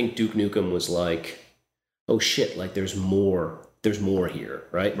 But I think Duke Nukem was like, oh shit, like there's more here,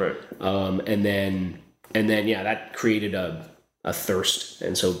 right? Right. And then that created a a thirst,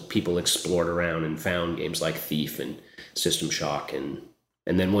 and so people explored around and found games like Thief and System Shock, and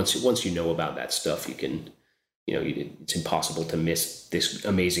then once you know about that stuff, you can, it's impossible to miss this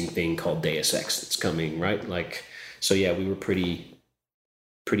amazing thing called Deus Ex that's coming, right? Like, so yeah, we were pretty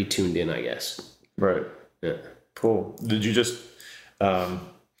tuned in, I guess. Right. Yeah. Cool. Did you just?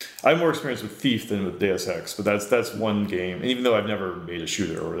 I have more experience with Thief than with Deus Ex, but that's one game. And even though I've never made a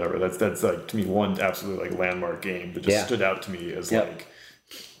shooter or whatever, that's like, to me, one absolutely like landmark game that just stood out to me as like,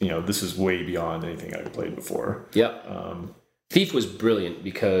 this is way beyond anything I've played before. Yeah. Thief was brilliant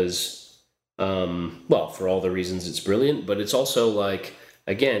because, for all the reasons it's brilliant, but it's also like,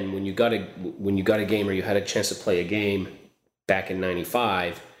 again, when you got a game or you had a chance to play a game back in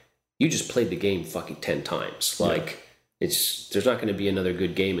 '95, you just played the game fucking 10 times. Like, there's not going to be another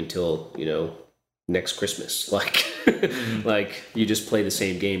good game until, next Christmas. Like, like you just play the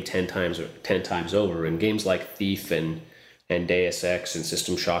same game 10 times over. And games like Thief and Deus Ex and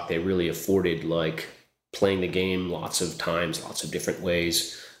System Shock, they really afforded like playing the game lots of times, lots of different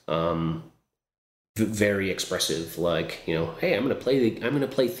ways. Very expressive, like, hey, I'm gonna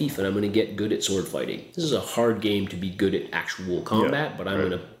play Thief and I'm gonna get good at sword fighting. This is a hard game to be good at actual combat, but I'm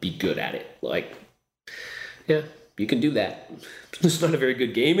gonna be good at it. Like, yeah, you can do that. It's not a very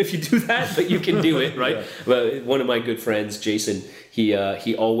good game if you do that, but you can do it, right? Well, one of my good friends, Jason, he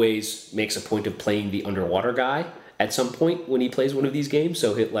always makes a point of playing the underwater guy at some point when he plays one of these games.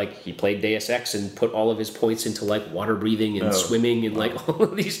 So he played Deus Ex and put all of his points into like water breathing and swimming and like all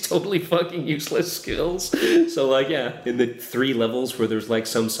of these totally fucking useless skills. So like, yeah, in the 3 levels where there's like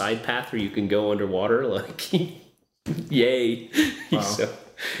some side path where you can go underwater, like, yay. Wow. So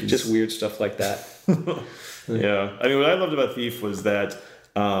just weird stuff like that. Yeah. I mean, what I loved about Thief was that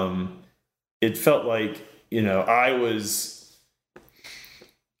it felt like,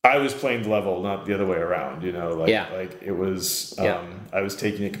 I was playing the level, not the other way around, like it was, I was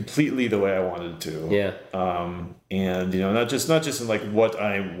taking it completely the way I wanted to. Yeah. And, not just in like what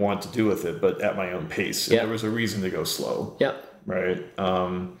I want to do with it, but at my own pace. And there was a reason to go slow. Yeah. Right.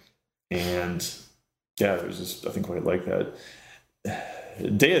 And yeah, it was just, I think, quite like that.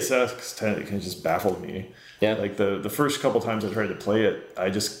 Deus Ex kind of just baffled me. Yeah. Like the first couple times I tried to play it,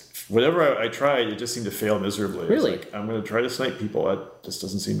 whatever I tried, it just seemed to fail miserably. Really? Like, I'm going to try to snipe people. That just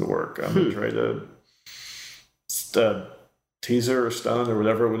doesn't seem to work. I'm going to try to taser or stun or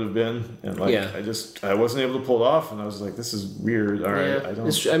whatever it would have been. And like, I wasn't able to pull it off. And I was like, this is weird. All right.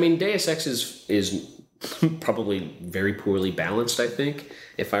 I mean, Deus Ex is probably very poorly balanced, I think,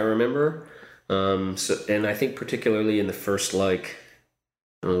 if I remember. And I think particularly in the first, it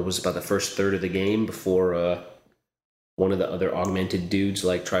was about the first third of the game before one of the other augmented dudes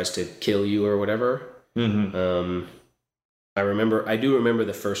tries to kill you or whatever. Mm-hmm. I do remember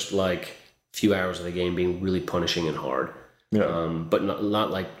the first few hours of the game being really punishing and hard. Yeah. But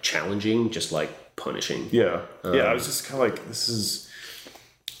not like challenging, just like punishing. Yeah. I was just kind of like, this is,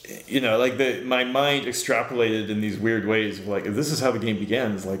 my mind extrapolated in these weird ways of like, if this is how the game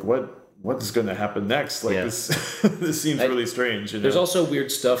begins, like what is going to happen next? Like this, this seems really strange. There's also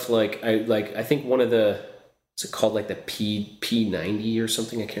weird stuff. I think one of the, what's it called? Like the P90 or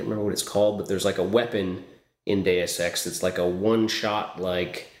something. I can't remember what it's called, but there's like a weapon in Deus Ex that's like a one-shot,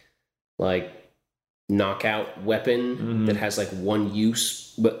 like knockout weapon that has like one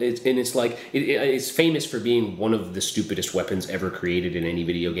use, but it's famous for being one of the stupidest weapons ever created in any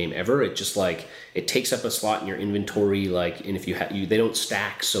video game ever. It just it takes up a slot in your inventory, and if they don't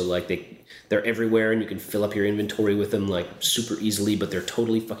stack, so they're everywhere and you can fill up your inventory with them super easily, but they're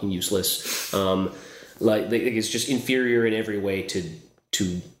totally fucking useless. It's just inferior in every way to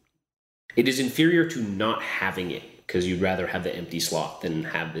it is inferior to not having it, because you'd rather have the empty slot than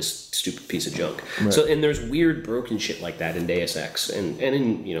have this stupid piece of junk. Right. So, and there's weird broken shit like that in Deus Ex, and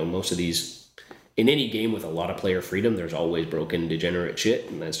in most of these, in any game with a lot of player freedom, there's always broken, degenerate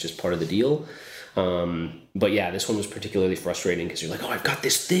shit, and that's just part of the deal. But yeah, this one was particularly frustrating because you're like, oh, I've got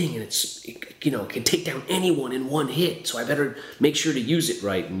this thing, and it can take down anyone in one hit, so I better make sure to use it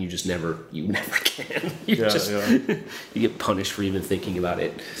right, and you never can. You get punished for even thinking about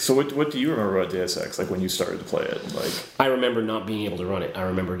it. So what do you remember about Deus Ex, when you started to play it? I remember not being able to run it. I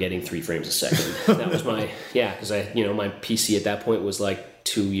remember getting 3 frames a second. That was my, because my PC at that point was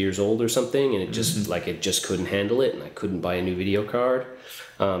 2 years old or something, and it just it just couldn't handle it, and I couldn't buy a new video card.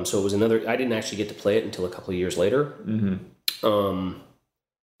 So it was I didn't actually get to play it until a couple of years later. Mm-hmm.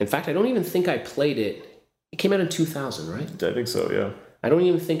 In fact, I don't even think I played it. It came out in 2000, right? I think so, yeah. I don't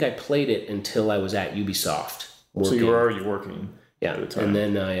even think I played it until I was at Ubisoft working. So you were already working at the time.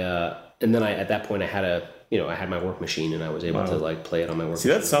 And then I at that point I had I had my work machine, and I was able to play it on my work machine. See,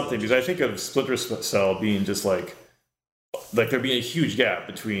 that's something, because I think of Splinter Cell being just like there'd be a huge gap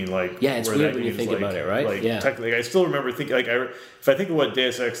between like it's weird when you think about it, right? Like, technically, I still remember thinking like if I think of what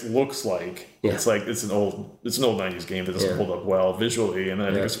Deus Ex looks like, it's like it's an old 90s game that doesn't hold up well visually, and then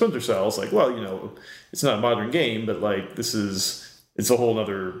I think of Splinter Cell, it's like, well, it's not a modern game, but like it's a whole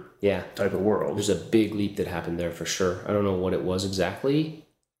other type of world. There's a big leap that happened there for sure. I don't know what it was exactly.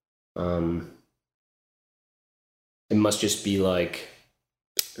 It must just be like,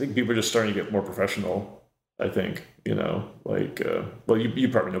 I think people are just starting to get more professional. I think, like, well, you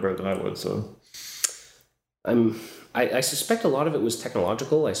probably know better than I would, so. I suspect a lot of it was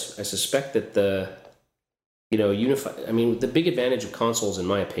technological. I suspect that the big advantage of consoles, in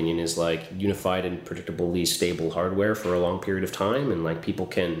my opinion, is like unified and predictably stable hardware for a long period of time, and like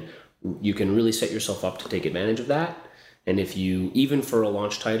you can really set yourself up to take advantage of that. And if you, even for a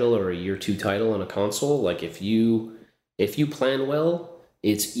launch title or a year 2 title on a console, like if you plan well,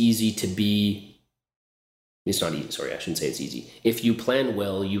 it's easy to be. It's not easy. Sorry, I shouldn't say it's easy. If you plan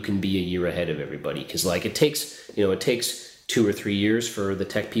well, you can be a year ahead of everybody, because like it takes 2 or 3 years for the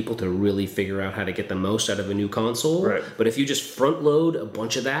tech people to really figure out how to get the most out of a new console. Right. But if you just front load a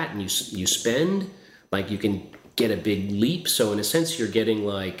bunch of that and you spend, like, you can get a big leap. So in a sense, you're getting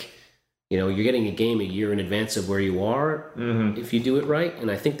like, you're getting a game a year in advance of where you are if you do it right. And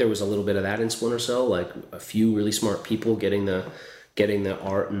I think there was a little bit of that in Splinter Cell, like a few really smart people getting the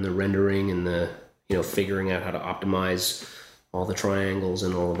art and the rendering and the figuring out how to optimize all the triangles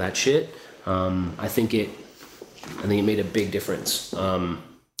and all of that shit. I think it made a big difference. And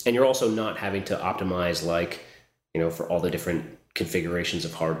you're also not having to optimize like, for all the different configurations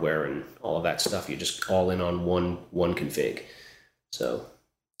of hardware and all of that stuff. You're just all in on one config. So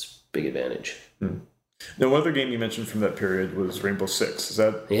it's a big advantage. Now, one other game you mentioned from that period was Rainbow Six. Is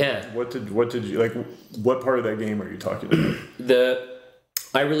that What did you like? What part of that game are you talking about?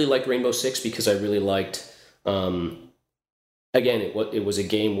 I really liked Rainbow Six because I really liked, again, it was a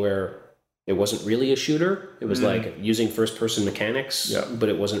game where it wasn't really a shooter. It was like using first-person mechanics, but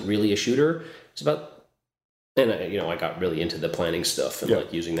it wasn't really a shooter. It's about, and I got really into the planning stuff and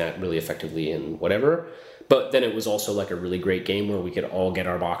like using that really effectively and whatever. But then it was also like a really great game where we could all get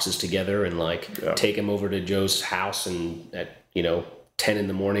our boxes together and like take them over to Joe's house and at 10 in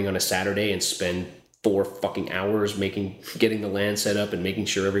the morning on a Saturday and spend 4 fucking hours getting the LAN set up and making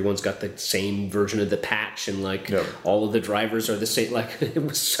sure everyone's got the same version of the patch and like all of the drivers are the same. Like, it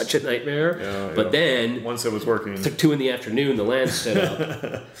was such a nightmare. But then once it was working, 2 in the afternoon, the LAN's set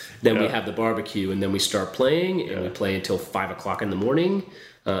up. Then we have the barbecue and then we start playing and we play until 5 o'clock in the morning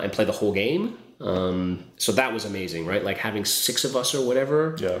and play the whole game. So that was amazing, right? Like having 6 of us or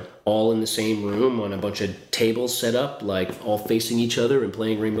whatever, all in the same room on a bunch of tables set up, like all facing each other and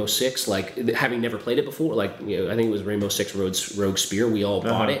playing Rainbow Six, like having never played it before. Like, I think it was Rainbow Six Rogue Spear. We all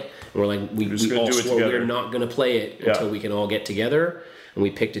bought it and we're like, we all swore we're not going to play it until we can all get together. And we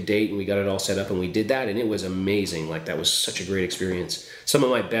picked a date and we got it all set up and we did that. And it was amazing. Like, that was such a great experience. Some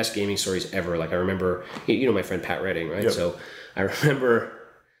of my best gaming stories ever. Like, I remember, my friend Pat Redding, right? Yep. So I remember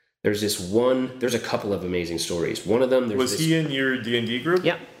there's a couple of amazing stories. One of them, was he in your D&D group?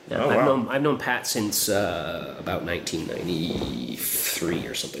 Yeah. Oh, wow. I've known Pat since about 1993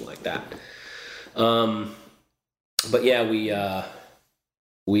 or something like that. But yeah,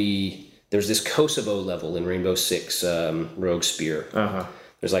 there's this Kosovo level in Rainbow Six Rogue Spear.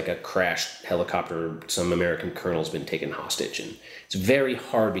 There's like a crashed helicopter. Some American colonel's been taken hostage, and it's very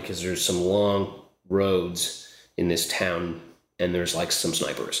hard because there's some long roads in this town. And there's like some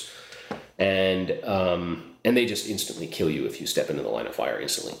snipers, and they just instantly kill you if you step into the line of fire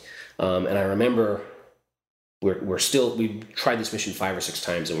instantly. And I remember we've tried this mission 5 or 6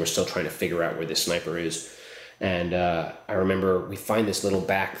 times, and we're still trying to figure out where this sniper is. And I remember we find this little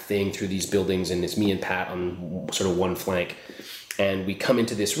back thing through these buildings, and it's me and Pat on sort of one flank, and we come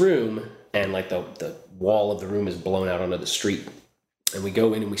into this room, and like the wall of the room is blown out onto the street, and we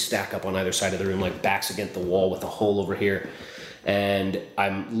go in and we stack up on either side of the room, like backs against the wall with a hole over here. And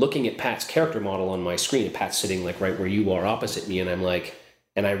I'm looking at Pat's character model on my screen, and Pat's sitting like right where you are opposite me, and I'm like,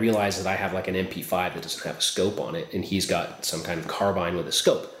 and I realize that I have like an MP5 that doesn't have a scope on it, and he's got some kind of carbine with a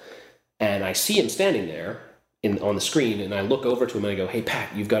scope. And I see him standing there on the screen, and I look over to him and I go, "Hey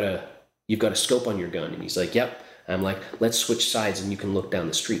Pat, you've got a scope on your gun." And he's like, "Yep." I'm like, "Let's switch sides and you can look down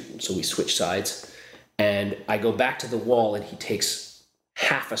the street." So we switch sides, and I go back to the wall, and he takes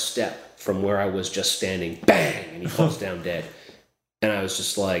half a step from where I was just standing, bang, and he falls down dead. And I was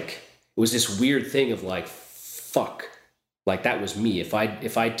just like, it was this weird thing of like, fuck, like that was me. If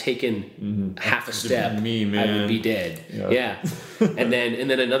I'd taken half a step, I would be dead. Yeah. and then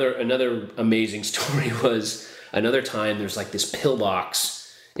another amazing story was another time. There's like this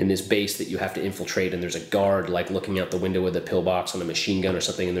pillbox in this base that you have to infiltrate, and there's a guard like looking out the window with a pillbox on a machine gun or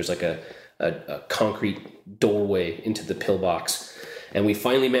something, and there's like a concrete doorway into the pillbox, and we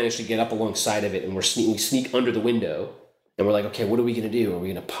finally managed to get up alongside of it, and we sneak under the window, and we're like, okay, what are we gonna do? Are we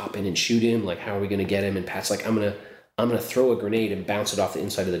gonna pop in and shoot him? Like, how are we gonna get him? And Pat's like, I'm gonna throw a grenade and bounce it off the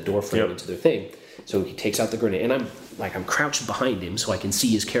inside of the door frame into the thing. So he takes out the grenade, and I'm crouched behind him so I can see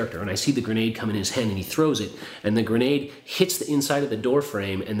his character, and I see the grenade come in his hand, and he throws it, and the grenade hits the inside of the door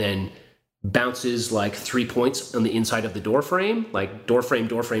frame, and then bounces like 3 points on the inside of the door frame, like door frame,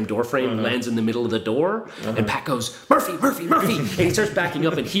 lands in the middle of the door, and Pat goes, Murphy, and he starts backing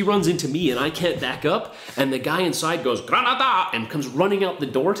up, and he runs into me, and I can't back up, and the guy inside goes, Granada, and comes running out the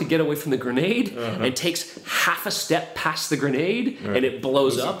door to get away from the grenade, and takes half a step past the grenade, and it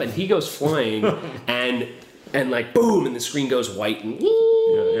blows up, and he goes flying, and like, boom, and the screen goes white, and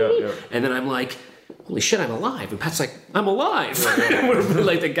and then I'm like, holy shit, I'm alive. And Pat's like, I'm alive.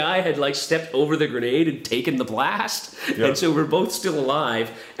 Like the guy had like stepped over the grenade and taken the blast. And so we're both still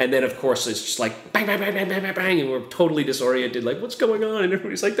alive. And then of course it's just like bang, bang, bang, bang, bang, bang, bang. And we're totally disoriented. Like, what's going on? And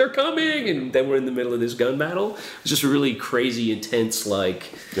everybody's like, they're coming. And then we're in the middle of this gun battle. It's just a really crazy, intense,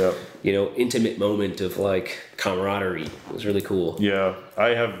 like, you know, intimate moment of like camaraderie. It was really cool. Yeah. I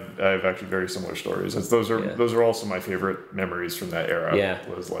have actually very similar stories. Those are also my favorite memories from that era. Yeah.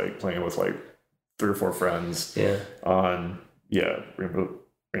 Was like playing with like 3 or 4 friends on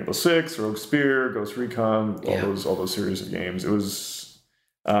Rainbow Six, Rogue Spear, Ghost Recon, all those series of games. It was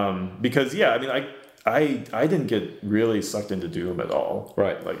because I mean I didn't get really sucked into Doom at all.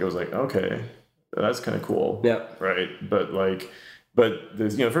 Right. Like it was like, okay, that's kind of cool. Yeah. Right. But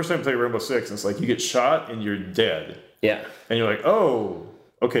the first time I played Rainbow Six, it's like you get shot and you're dead. Yeah. And you're like, oh,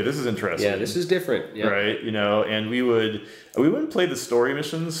 okay, this is interesting. Yeah, this is different. Yeah. Right, you know, and we wouldn't play the story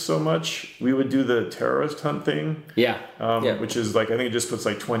missions so much. We would do the terrorist hunt thing. Yeah. Which is like, I think it just puts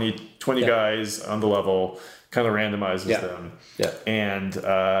like 20 guys on the level, kind of randomizes them. Yeah. And,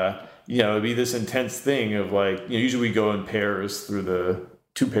 you know, it'd be this intense thing of like, you know, usually we go in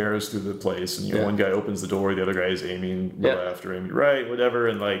two pairs through the place, and, you know, one guy opens the door, the other guy is aiming left or aiming right, whatever.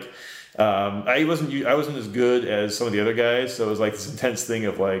 And like, I wasn't as good as some of the other guys, so it was like this intense thing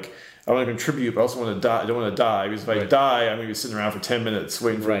of like, I want to contribute, but I also want to die. I don't want to die, because if I die, I'm going to be sitting around for 10 minutes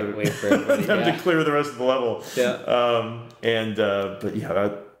waiting for them to clear the rest of the level. Yeah. But yeah,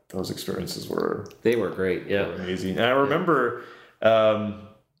 those experiences were great. Yeah. Were amazing. And I remember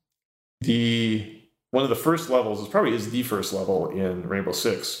one of the first levels, is the first level in Rainbow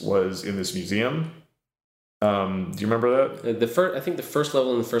Six, was in this museum. Do you remember that? I think the first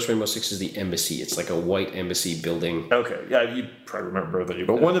level in the first Rainbow Six is the embassy. It's like a white embassy building. Okay, yeah, you probably remember that.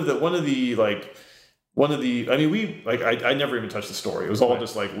 But one of the. I mean, I never even touched the story. It was all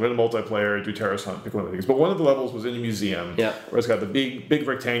just like win a multiplayer, do terrorist hunt, pick one of the things. But one of the levels was in a museum. Yeah. Where it's got the big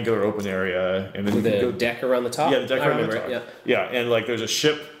rectangular open area, and then with the deck around the top. Yeah, the deck around the top. Yeah, and like there's a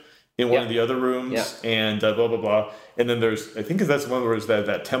ship in one of the other rooms, and blah blah blah. And then I think that's one where there's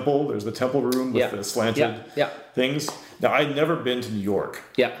that temple. There's the temple room with the slanted things. Now, I'd never been to New York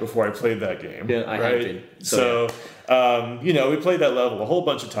before I played that game. Yeah, I have been. So you know, we played that level a whole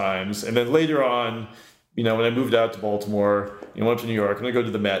bunch of times. And then later on, you know, when I moved out to Baltimore, you know, went to New York, and I go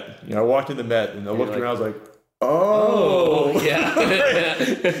to the Met. You know, I walked in the Met, and I looked around, I was like, oh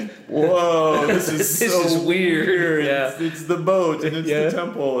yeah. Whoa, this is weird. Yeah. It's the boat, and it's the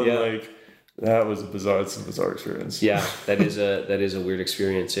temple, and like, that was some bizarre experience. Yeah, that is a weird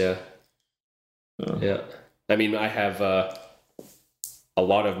experience. Yeah. Yeah. I mean, I have a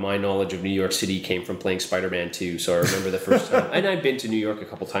lot of my knowledge of New York City came from playing Spider-Man 2. So I remember the first time, and I'd been to New York a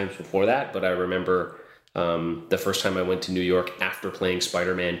couple times before that, but I remember the first time I went to New York after playing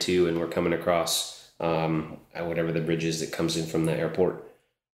Spider-Man 2, and we're coming across whatever the bridge is that comes in from the airport,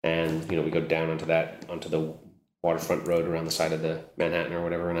 and you know, we go down onto the waterfront road around the side of the Manhattan or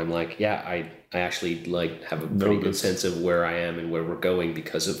whatever, and I'm like, I actually like have a pretty good sense of where I am and where we're going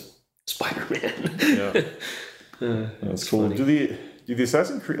because of Spider-Man. Yeah, that's cool. Funny. Do the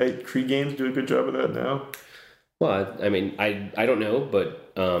Assassin's Creed games do a good job of that now? Well, I mean, I don't know,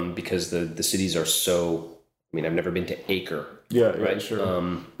 but because the cities are so. I mean, I've never been to Acre. Yeah, right, sure.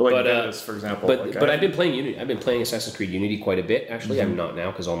 But Venice, for example. But I've been playing Unity. I've been playing Assassin's Creed Unity quite a bit. Actually, I'm not now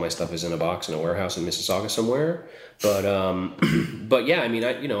because all my stuff is in a box in a warehouse in Mississauga somewhere. But but yeah, I mean,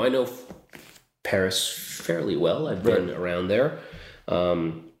 I know Paris fairly well. I've been around there.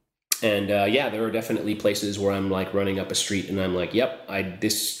 And there are definitely places where I'm like running up a street and I'm like, yep, I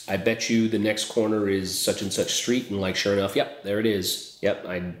bet you the next corner is such and such street, and like sure enough, yep, there it is. Yep,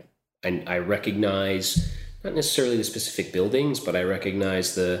 I recognize not necessarily the specific buildings, but I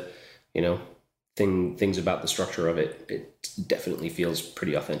recognize the things about the structure of it, it definitely feels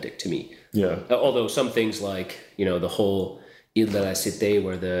pretty authentic to me. Yeah. Although some things like, the whole Ile de la Cité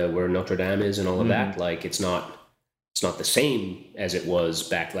where Notre Dame is and all of that, like it's not the same as it was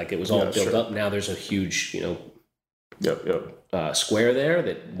back. Like it was all built up. Now there's a huge, square there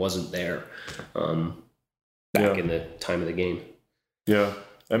that wasn't there back in the time of the game. Yeah.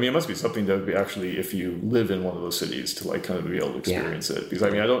 I mean, it must be something that would be actually, if you live in one of those cities, to like kind of be able to experience it. Because I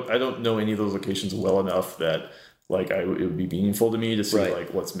mean, I don't know any of those locations well enough that like it would be meaningful to me to see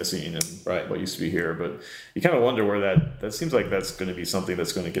like what's missing and what used to be here. But you kind of wonder where that seems like that's going to be something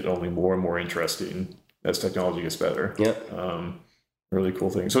that's going to get only more and more interesting as technology gets better. Yeah. Really cool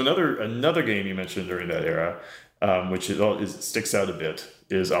thing. So another game you mentioned during that era, which sticks out a bit,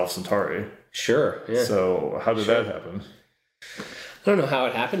 is Alpha Centauri. Sure. Yeah. So how did that happen? I don't know how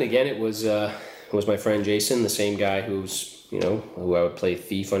it happened. Again, it was my friend Jason, the same guy who I would play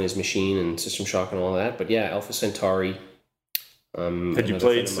Thief on his machine and System Shock and all that. But yeah, Alpha Centauri. Had you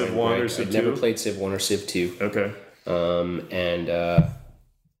played Civ 1 or Civ 2? I'd never played Civ 1 or Civ 2. Okay.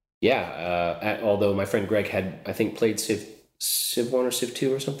 Although my friend Greg had, I think, played Civ 1 or Civ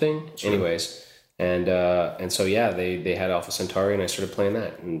 2 or something. Sure. Anyways, and so yeah, they had Alpha Centauri, and I started playing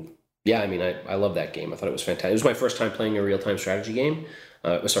that. And yeah, I mean, I love that game. I thought it was fantastic. It was my first time playing a real-time strategy game.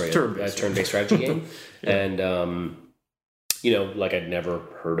 A turn-based strategy game. And, like I'd never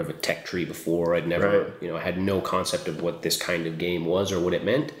heard of a tech tree before. I'd never, I had no concept of what this kind of game was or what it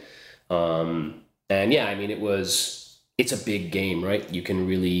meant. And yeah, I mean, it's a big game, right? You can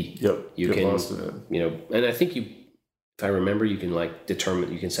really, and I think if I remember, you can like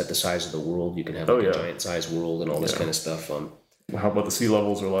determine, you can set the size of the world. You can have a giant size world and all this kind of stuff. How about the sea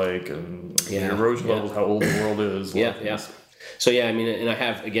levels are like, and the erosion levels, how old the world is. So yeah, I mean, and I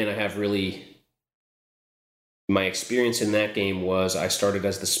have really, my experience in that game was I started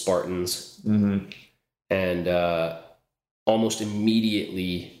as the Spartans, and almost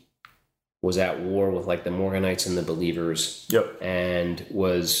immediately was at war with like the Morganites and the Believers. And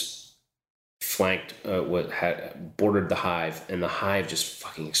was flanked, had bordered the Hive, and the Hive just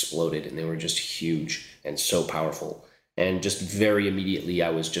fucking exploded, and they were just huge and so powerful. And just very immediately, I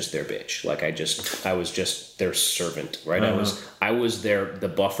was just their bitch. Like I was just their servant, right? I was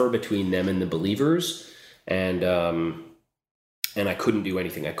the buffer between them and the Believers, and I couldn't do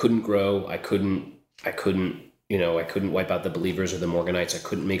anything. I couldn't grow. I couldn't wipe out the Believers or the Morganites. I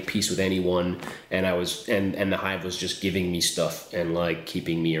couldn't make peace with anyone, and and the Hive was just giving me stuff and like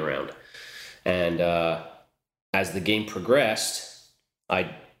keeping me around. And as the game progressed,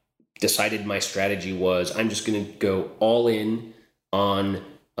 I decided my strategy was I'm just going to go all in on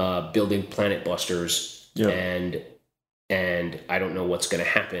building planet busters, and I don't know what's going to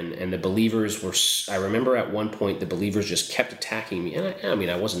happen. And the Believers I remember at one point the Believers just kept attacking me, and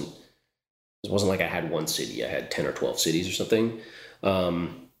it wasn't like I had one city. I had 10 or 12 cities or something,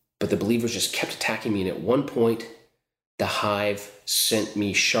 but the Believers just kept attacking me. And at one point, the Hive sent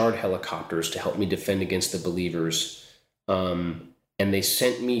me Shard helicopters to help me defend against the Believers. And they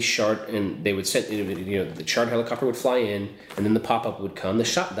sent me Shard, and they would send, the Shard helicopter would fly in, and then the pop-up would come.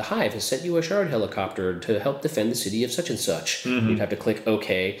 The Hive has sent you a Shard helicopter to help defend the city of such and such. You'd have to click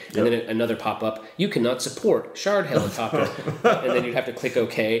OK, and then another pop-up, you cannot support Shard helicopter. And then you'd have to click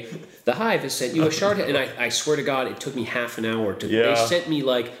OK. The Hive has sent you a Shard, and I swear to God, it took me half an hour to. They sent me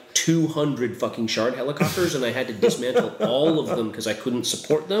like 200 fucking Shard helicopters, and I had to dismantle all of them because I couldn't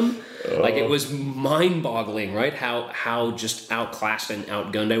support them. Like it was mind-boggling, right? How just outclassed and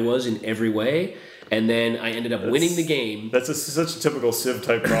outgunned I was in every way. And then I ended up winning the game. That's such a typical Civ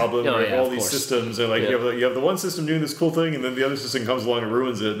type problem. All these systems are like you have the one system doing this cool thing, and then the other system comes along and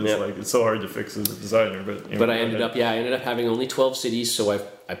ruins it. And it's so hard to fix as a designer. But I ended up having only 12 cities, so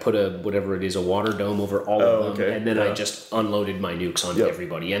I put a water dome over all of them, and then I just unloaded my nukes on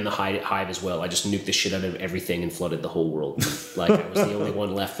everybody and the Hive as well. I just nuked the shit out of everything and flooded the whole world. Like I was the only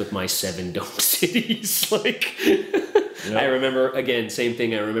one left with my 7 dome cities. Like. I remember, again, same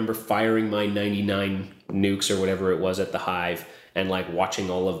thing. I remember firing my 99 nukes or whatever it was at the Hive, and like watching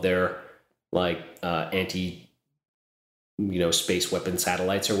all of their like anti, space weapon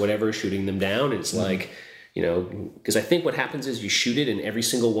satellites or whatever, shooting them down. And it's like, because I think what happens is you shoot it, and every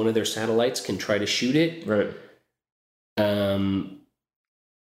single one of their satellites can try to shoot it. Right.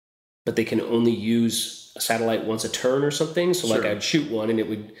 But they can only use a satellite once a turn or something. So like I'd shoot one and it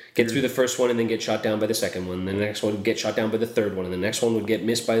would get through the first one and then get shot down by the second one. And then the next one would get shot down by the third one. And the next one would get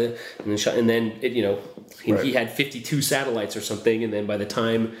missed by and then he had 52 satellites or something. And then by the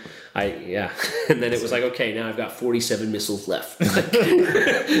time and then it was like, okay, now I've got 47 missiles left. Like,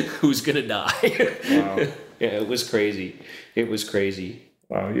 who's going to die? Wow. Yeah, it was crazy.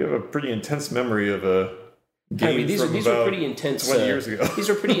 Wow, you have a pretty intense memory of a game. I mean, these are pretty intense. 20 years ago. These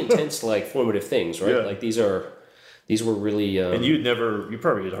are pretty intense, like formative things, right? Yeah. Like these were really. And you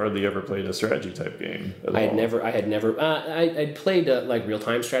probably had hardly ever played a strategy type game. I had never. I'd played like real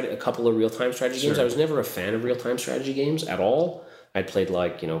time strategy, a couple of real time strategy games. I was never a fan of real time strategy games at all. I'd played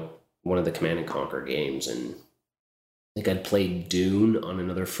like one of the Command and Conquer games, and I think I'd played Dune on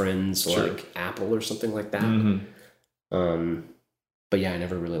another friend's like Apple or something like that. Mm-hmm. But yeah, I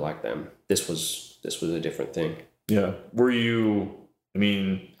never really liked them. This was a different thing. Yeah. Were you? I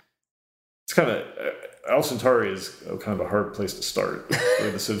mean, it's kind of Al Centauri is kind of a hard place to start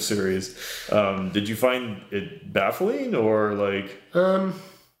for the Civ series. Did you find it baffling or like?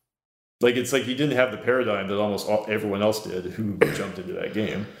 Like it's like you didn't have the paradigm that almost everyone else did who jumped into that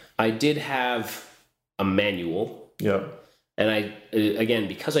game. I did have a manual. Yeah. And again,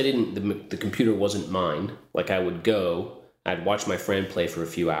 because I didn't, the computer wasn't mine. Like I would go, I'd watch my friend play for a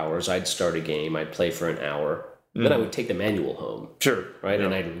few hours. I'd start a game. I'd play for an hour. Then I would take the manual home. Sure. Right? Yeah.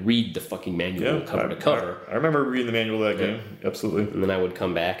 And I'd read the fucking manual cover to cover. I remember reading the manual of that game. Absolutely. And then I would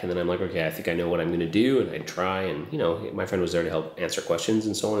come back and then I'm like, okay, I think I know what I'm going to do. And I'd try. And, my friend was there to help answer questions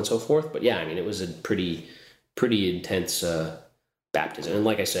and so on and so forth. But yeah, I mean, it was a pretty intense baptism. And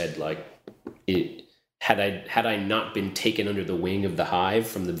like I said, like had I not been taken under the wing of the Hive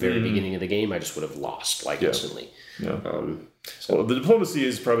from the very beginning of the game, I just would have lost instantly. Yeah. Well, the diplomacy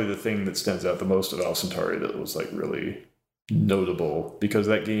is probably the thing that stands out the most of Al Centauri that was like really notable because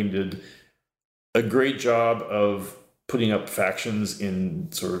that game did a great job of putting up factions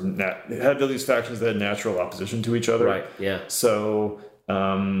in sort of it had these factions that had natural opposition to each other. Right. Yeah. So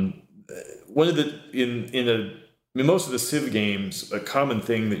one of the most of the Civ games, a common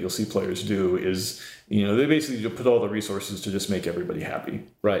thing that you'll see players do is, they basically put all the resources to just make everybody happy.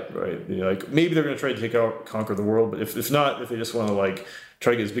 Right. Right. Like maybe they're going to try to conquer the world, but if they just want to like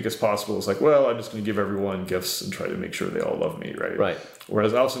try to get as big as possible, it's like, well, I'm just going to give everyone gifts and try to make sure they all love me. Right. Right.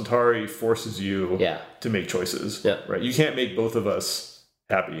 Whereas Al Centauri forces you to make choices. Yeah. Right. You can't make both of us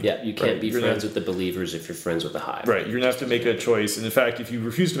happy. Yeah. You can't be friends with the believers if you're friends with the Hive. Right. You're going to have to make a choice. And in fact, if you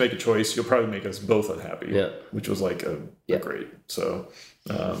refuse to make a choice, you'll probably make us both unhappy. Yeah. Which was like a great. So,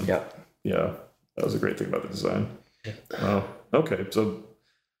 yeah. That was a great thing about the design. Wow. Okay. So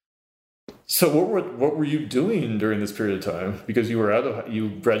what were you doing during this period of time? Because you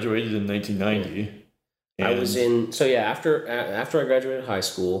graduated in 1990. I was after I graduated high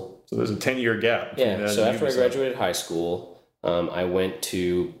school. So there's a 10-year gap. Yeah. So after I graduated high school, I went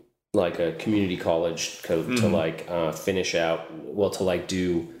to like a community college to like finish out,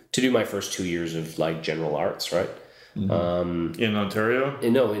 to do my first 2 years of like general arts, right? Mm-hmm. In Ontario?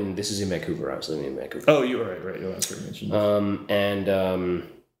 This is in Vancouver. I was living in Vancouver. Oh, you were right. That's what you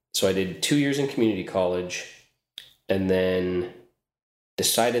mentioned. So I did 2 years in community college, and then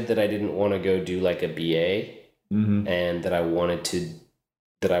decided that I didn't want to go do like a BA, and that I wanted to.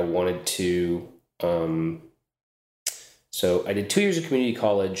 So I did 2 years of community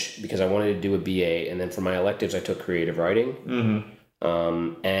college because I wanted to do a BA, and then for my electives I took creative writing,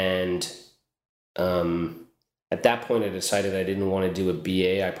 at that point, I decided I didn't want to do a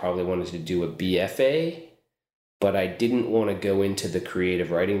BA. I probably wanted to do a BFA, but I didn't want to go into the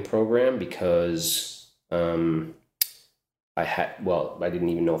creative writing program because I didn't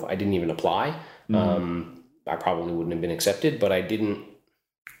even know if I didn't even apply. I probably wouldn't have been accepted, but I didn't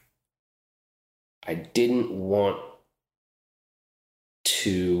want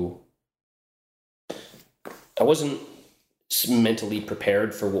to. I wasn't mentally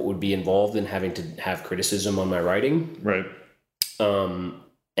prepared for what would be involved in having to have criticism on my writing. Right.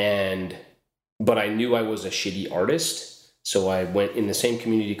 But I knew I was a shitty artist. So I went in the same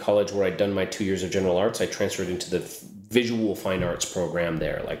community college where I'd done my 2 years of general arts. I transferred into the visual fine arts program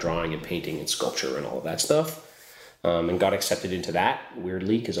there, like drawing and painting and sculpture and all of that stuff. And got accepted into that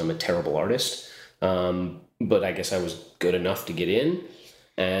weirdly because I'm a terrible artist. But I guess I was good enough to get in.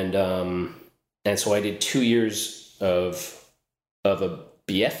 And so I did 2 years of a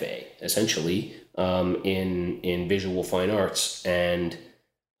BFA essentially in visual fine arts, and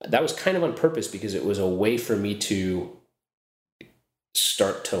that was kind of on purpose because it was a way for me to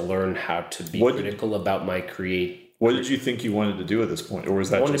start to learn how to be critical about my What did you think you wanted to do at this point, or was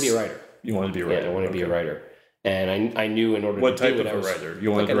that I wanted to be a writer? You wanted to be a writer. Yeah, I wanted to be a writer, and I knew in order to do it, what type of a writer?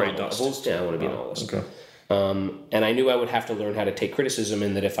 You wanted to write novels? Yeah, I want to be a novelist. Okay. And I knew I would have to learn how to take criticism,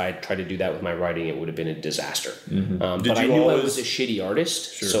 and that if I tried to do that with my writing, it would have been a disaster. But I knew I was a shitty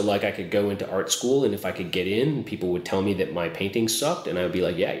artist, so like I could go into art school, and if I could get in, people would tell me that my painting sucked, and I would be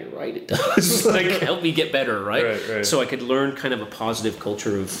like, "Yeah, you're right, it does." Like, help me get better, right? So I could learn kind of a positive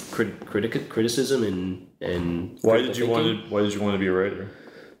culture of criticism and why did you want to be a writer?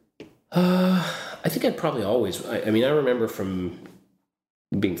 I think I'd probably always. I mean, I remember from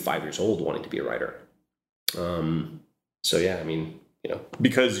being 5 years old wanting to be a writer. So yeah, I mean,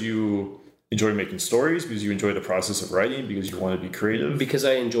 because you enjoy making stories, because you enjoy the process of writing, because you want to be creative. Because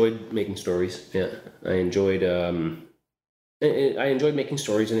I enjoyed making stories. Yeah, I enjoyed making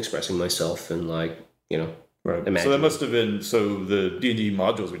stories and expressing myself and right. So that must have been the D&D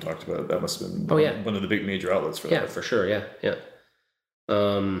modules we talked about. That must have been one of the big major outlets for that. Yeah, for sure. Yeah.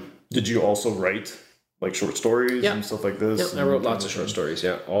 Did you also write like short stories and stuff like this? Yeah, I wrote lots of short stories.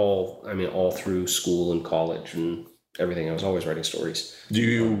 Yeah, all through school and college and everything. I was always writing stories. Do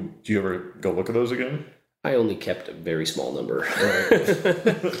you ever go look at those again? I only kept a very small number. Right.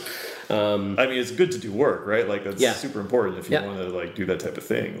 I mean, it's good to do work, right? Like that's super important if you want to like do that type of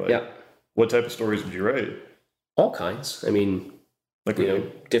thing. Like, what type of stories did you write? All kinds. I mean, like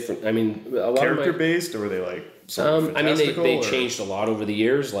different. I mean, a lot character based, or were they like? I mean, they changed a lot over the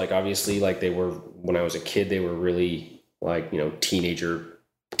years. Like obviously, like they were when I was a kid, they were really like teenager,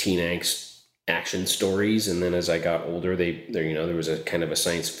 teen angst action stories, and then as I got older, there was a kind of a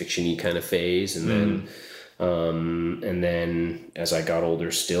science fiction-y kind of phase, and then. And then as I got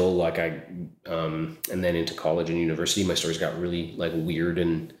older still, like and then into college and university, my stories got really like weird,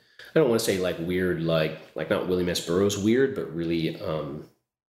 and I don't want to say like weird, like not William S. Burroughs weird, but really,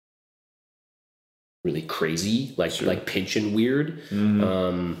 really crazy, like Pynchon weird.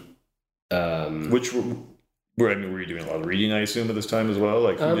 Mm-hmm. Which were you doing a lot of reading, I assume, at this time as well?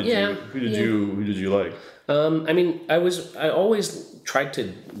 Like who did you like? I mean, I always tried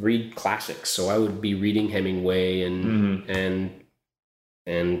to read classics, so I would be reading Hemingway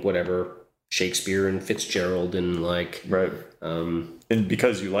and whatever, Shakespeare and Fitzgerald and like right. And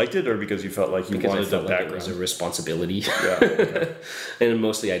because you liked it, or because you felt like you wanted the background? It was a responsibility. Yeah, okay. And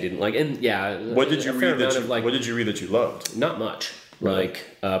mostly I didn't like. And what did you read that you loved? Not much. Really?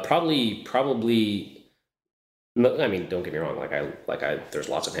 Like probably. I mean, don't get me wrong. There's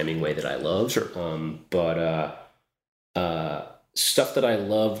lots of Hemingway that I love. Sure. But stuff that I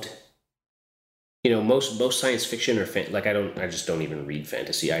loved. Most science fiction or I just don't even read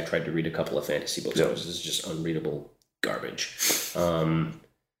fantasy. I tried to read a couple of fantasy books. This is just unreadable garbage. Some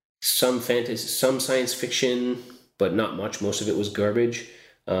science fiction, but not much. Most of it was garbage.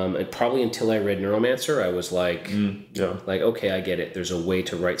 And probably until I read Neuromancer, I was like, okay, I get it. There's a way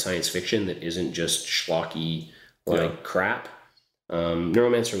to write science fiction that isn't just schlocky crap.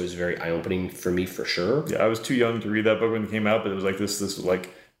 Neuromancer was very eye-opening for me, for sure. Yeah, I was too young to read that book when it came out, but it was like this was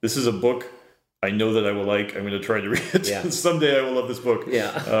like, this is a book I know that I will like. I'm going to try to read it. Yeah. Someday I will love this book.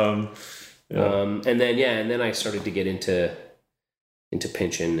 Yeah. And then I started to get into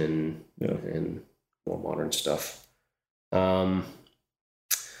Pynchon and more modern stuff. So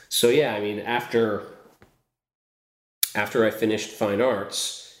yeah, I mean, after I finished fine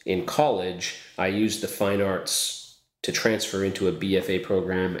arts in college, I used the fine arts to transfer into a BFA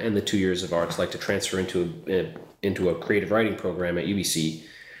program, and the 2 years of arts, like to transfer into a creative writing program at UBC.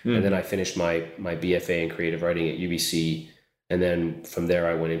 And then I finished my BFA in creative writing at UBC. And then from there,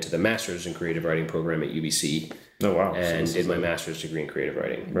 I went into the master's in creative writing program at UBC. Oh, wow. And did my master's degree in creative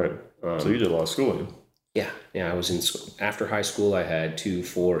writing. Right. So you did a lot of schooling. Yeah. I was in school. After high school, I had 2,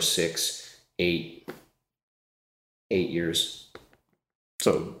 4, 6, 8 years.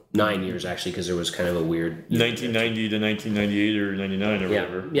 So 9 years, actually, because there was kind of a weird 1990 to 1998 or 99 or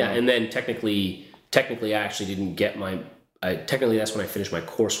whatever. Yeah. Wow. And then technically, I actually didn't get technically that's when I finished my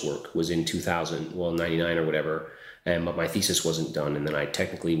coursework, was in 99 or whatever. But my thesis wasn't done, and then I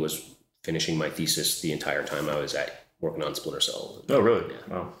technically was finishing my thesis the entire time I was working on Splinter Cell. Oh, really?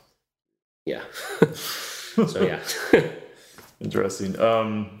 Yeah. Wow. Yeah. So yeah. Interesting.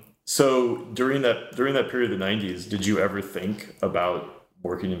 So during that period of the 90s, did you ever think about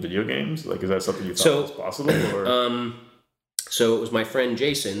working in video games? Like, is that something you thought was possible? Or? So it was my friend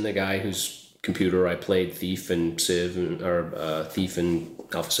Jason, the guy whose computer I played Thief and Civ Thief and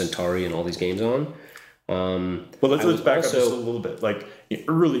Alpha Centauri and all these games on. Well, let's back up just a little bit. Like in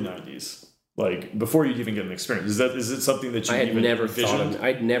early 90s, like before you'd even get an experience, is it something that you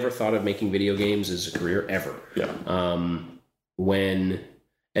I'd never thought of making video games as a career ever. Yeah.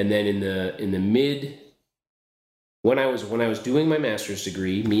 And then in the mid, when I was doing my master's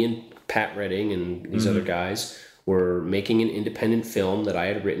degree, me and Pat Redding and these other guys were making an independent film that I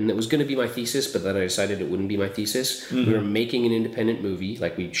had written that was going to be my thesis, but then I decided it wouldn't be my thesis. Mm-hmm. We were making an independent movie,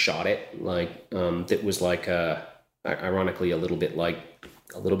 like we shot it, like that was like ironically a little bit like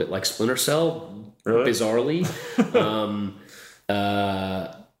Splinter Cell, really? Bizarrely.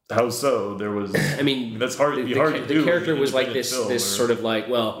 How so? There was. I mean, that's hard. It'd be hard to do. The character was like this sort of like,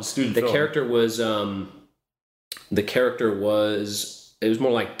 well, the character was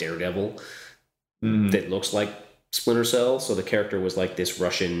more like Daredevil that looks like Splinter Cell. So the character was like this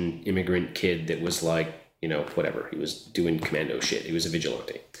Russian immigrant kid that was like, whatever. He was doing commando shit. He was a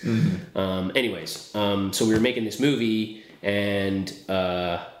vigilante. So we were making this movie, and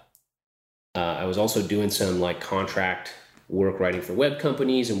I was also doing some like contract work writing for web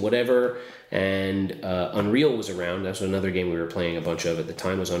companies and whatever. And Unreal was around. That's another game we were playing a bunch of at the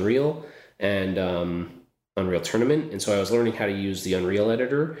time, was Unreal and Unreal Tournament. And so I was learning how to use the Unreal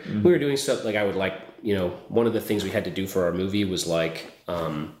editor. We were doing stuff like I would like, one of the things we had to do for our movie was like,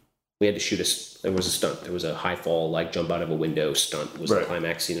 we had to shoot there was a stunt. There was a high fall, like jump out of a window stunt was the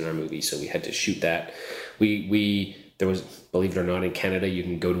climax scene in our movie. So we had to shoot that. There was, believe it or not, in Canada, you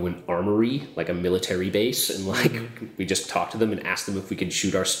can go to an armory, like a military base, and like we just talked to them and asked them if we could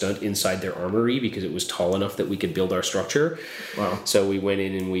shoot our stunt inside their armory because it was tall enough that we could build our structure. Wow. So we went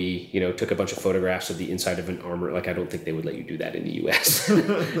in and we, took a bunch of photographs of the inside of an armor. Like, I don't think they would let you do that in the US.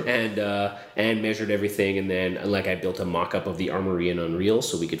 and measured everything. And then like I built a mock-up of the armory in Unreal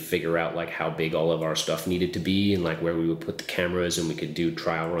so we could figure out like how big all of our stuff needed to be and like where we would put the cameras, and we could do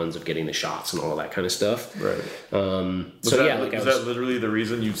trial runs of getting the shots and all of that kind of stuff. Right. Was that literally the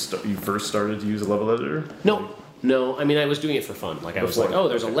reason you first started to use a level editor? No. I mean, I was doing it for fun. Like I was like,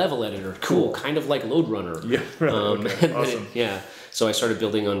 there's a level editor. Cool. Kind of like Lode Runner. Yeah. Right. Awesome. So I started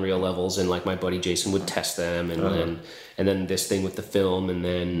building Unreal levels, and like my buddy Jason would test them, and then this thing with the film, and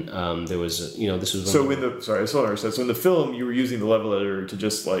then there was this was. So in the film you were using the level editor to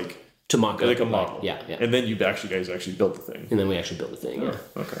just like to mock like a model. Yeah. And then you guys actually built the thing. And then we actually built the thing. Yeah.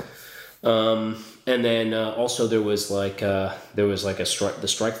 Okay. And then also there was the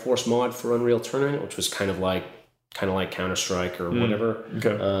Strike Force mod for Unreal Tournament, which was kind of like Counter-Strike or whatever,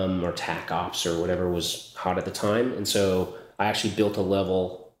 or TAC Ops or whatever was hot at the time. And so I actually built a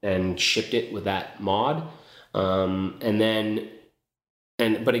level and shipped it with that mod. But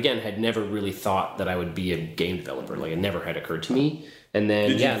again, had never really thought that I would be a game developer. Like it never had occurred to me. And then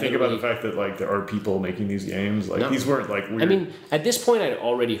did you think about the fact that like there are people making these games? Like these weren't like weird. I mean, at this point, I'd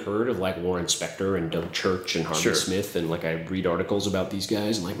already heard of like Warren Spector and Doug Church and Harvey Smith, and like I read articles about these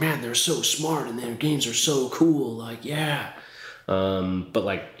guys, and like, man, they're so smart and their games are so cool. Like, yeah. But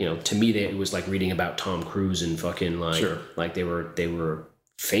like to me, it was like reading about Tom Cruise and fucking like like they were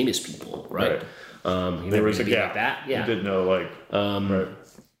famous people, right? There was a gap like that. Yeah, you didn't know like right.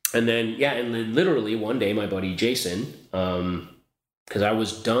 And then literally one day, my buddy Jason. Because I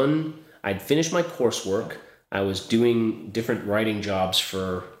was done, I'd finished my coursework. I was doing different writing jobs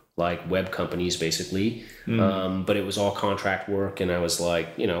for like web companies, basically. But it was all contract work, and I was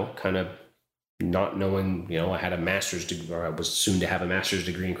like, kind of not knowing, I had a master's degree, or I was soon to have a master's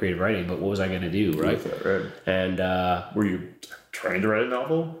degree in creative writing. But what was I going to do, right? Right. And were you trying to write a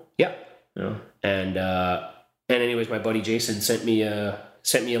novel? Yeah. Yeah. And anyways, my buddy Jason sent me a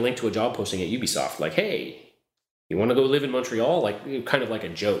link to a job posting at Ubisoft. Like, hey, you want to go live in Montreal? Like, kind of like a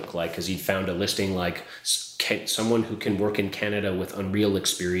joke, like, because he'd found a listing like someone who can work in Canada with Unreal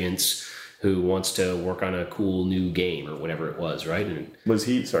experience who wants to work on a cool new game or whatever it was, right? And was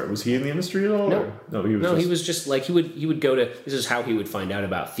he in the industry at all? No, he was just like he would go to. This is how he would find out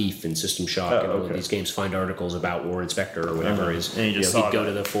about Thief and System Shock and all of these games. Find articles about Warren Spector or whatever is. And he'd go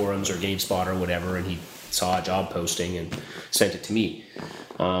to the forums or GameSpot or whatever, and he saw a job posting and sent it to me.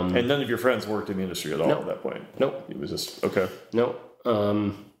 And none of your friends worked in the industry at all at that point? Nope. It was just, okay. No.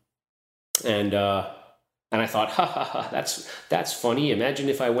 And I thought, that's funny. Imagine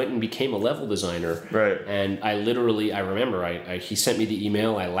if I went and became a level designer. Right. And I remember he sent me the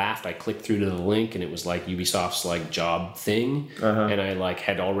email. I laughed. I clicked through to the link, and it was like Ubisoft's like job thing. And I like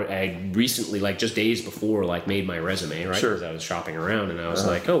I had recently, like just days before, like made my resume, right? Because I was shopping around, and I was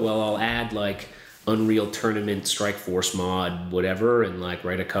like, oh, well, I'll add like Unreal Tournament, Strike Force mod, whatever, and like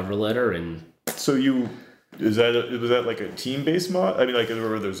write a cover letter. And so was that like a team-based mod? I mean, like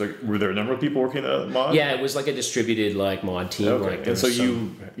were there a number of people working on that mod? Yeah, it was like a distributed like mod team. Okay. Like, and so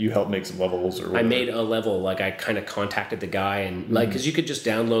you helped make some levels or whatever. I made a level. Like I kind of contacted the guy, and like because you could just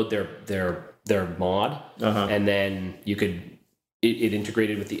download their mod, and then you could. It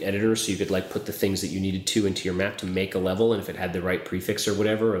integrated with the editor, so you could like put the things that you needed to into your map to make a level, and if it had the right prefix or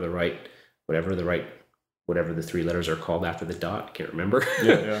whatever, or the right whatever the three letters are called after the dot, I can't remember.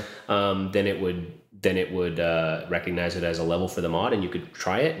 Yeah. Then it would recognize it as a level for the mod, and you could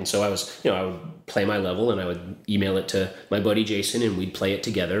try it. And so I would play my level, and I would email it to my buddy Jason, and we'd play it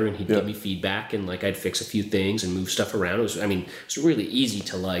together, and he'd give me feedback, and like I'd fix a few things and move stuff around. It was really easy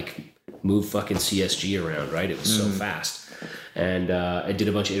to like move fucking CSG around, right? It was so fast. And I did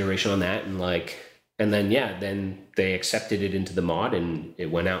a bunch of iteration on that, and then they accepted it into the mod, and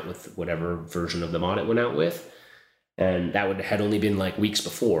it went out with whatever version of the mod it went out with. and that had only been like weeks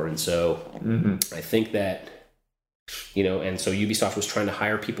before. And so I think that, and so Ubisoft was trying to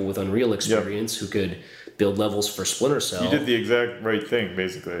hire people with Unreal experience who could build levels for Splinter Cell. You did the exact right thing,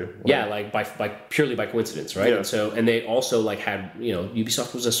 basically. Yeah, like by purely by coincidence, right? Yeah. And they also like had,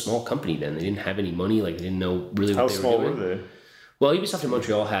 Ubisoft was a small company then. They didn't have any money. Like they didn't know really what they were doing. How small were they? Well, Ubisoft in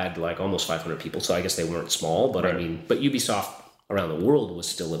Montreal had like almost 500 people, so I guess they weren't small. But right. But Ubisoft around the world was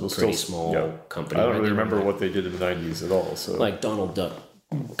still a pretty small company. I don't really remember what they did in the 90s at all. So like Donald Duck.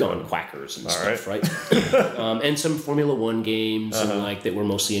 Gone Quackers and stuff, right? And some Formula One games and like that were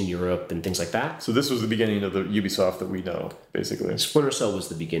mostly in Europe and things like that. So this was the beginning of the Ubisoft that we know, basically. Splinter Cell was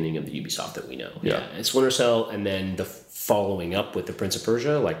the beginning of the Ubisoft that we know. Yeah. And Splinter Cell, and then the following up with the Prince of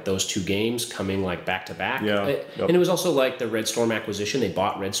Persia, like those two games coming like back to back. Yeah. And it was also like the Red Storm acquisition. They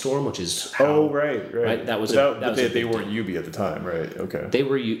bought Red Storm, which is how. Oh, right. That was they weren't Ubi at the time, right? Okay. They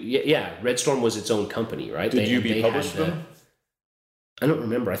were Red Storm was its own company, right? Did Ubi publish them? I don't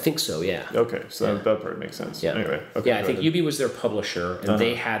remember. I think so, yeah. Okay, so that part makes sense. Yeah. Anyway. Okay, yeah, I think Ubi was their publisher, and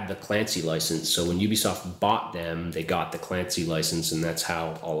they had the Clancy license. So when Ubisoft bought them, they got the Clancy license, and that's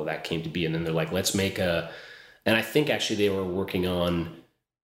how all of that came to be. And then they're like, let's make and I think actually they were working on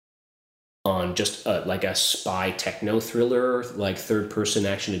just like a spy techno thriller, like third-person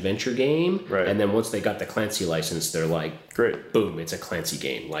action-adventure game. Right. And then once they got the Clancy license, they're like, great, boom, it's a Clancy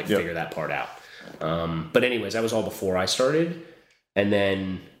game. Like, figure that part out. But anyways, that was all before I started. And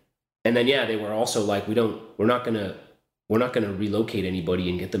then they were also like, we're not gonna relocate anybody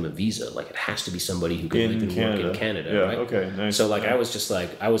and get them a visa. Like it has to be somebody who can live and work in Canada, right? Okay, nice. So like I was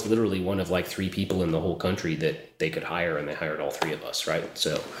literally one of like 3 people in the whole country that they could hire, and they hired all 3 of us, right?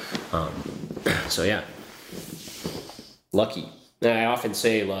 So, yeah, lucky. Now I often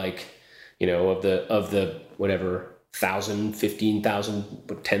say like, of the whatever. 1,000,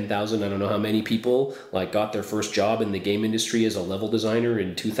 15,000, 10,000, I don't know how many people like got their first job in the game industry as a level designer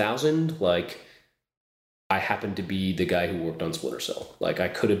in 2000. Like I happened to be the guy who worked on Splinter Cell. Like I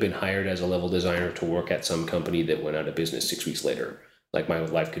could have been hired as a level designer to work at some company that went out of business 6 weeks later. Like my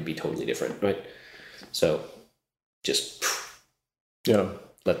life could be totally different, right? So just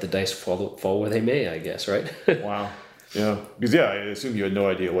let the dice fall where they may, I guess, right? Wow. Yeah. Because I assume you had no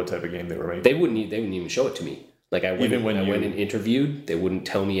idea what type of game they were making. They wouldn't even show it to me. Like I went and interviewed, they wouldn't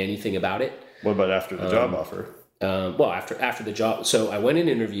tell me anything about it. What about after the job offer? Well, after the job, so I went and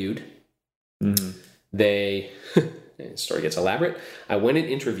interviewed. They, the story gets elaborate. I went and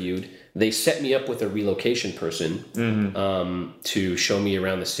interviewed. They set me up with a relocation person to show me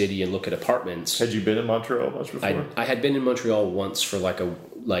around the city and look at apartments. Had you been in Montreal much before? I had been in Montreal once for like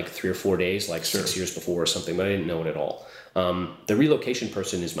 3 or 4 days, like 6 years before or something, but I didn't know it at all. The relocation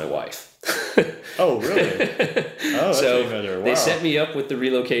person is my wife. Oh, really? Oh, that's so even better. Wow. They set me up with the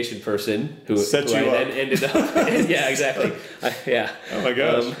relocation person who I then ended up. Yeah, exactly. Oh my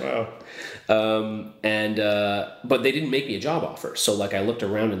gosh! Wow. But they didn't make me a job offer. So like I looked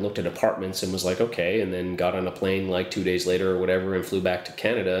around and looked at apartments and was like, okay, and then got on a plane like 2 days later or whatever and flew back to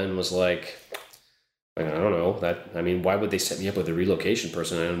Canada and was like, I don't know that. I mean, why would they set me up with a relocation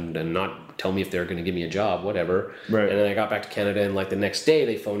person and not tell me if they're going to give me a job, whatever. Right. And then I got back to Canada, and like the next day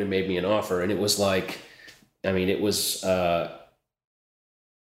they phoned and made me an offer, and it was like, I mean, it was about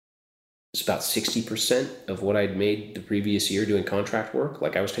 60% of what I'd made the previous year doing contract work.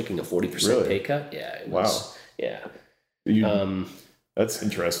 Like I was taking a 40% pay cut. Yeah. It was, wow. That's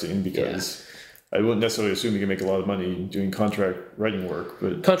interesting because. Yeah. I wouldn't necessarily assume you can make a lot of money doing contract writing work,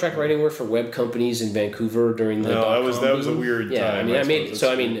 but contract writing work for web companies in Vancouver during the that was a weird time. I made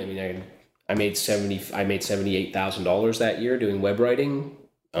 $78,000 that year doing web writing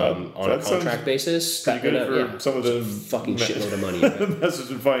on a contract basis. Pretty good for some of the fucking shitload of money. Right?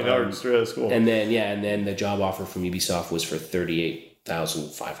 Message and fine art straight school. And then the job offer from Ubisoft was for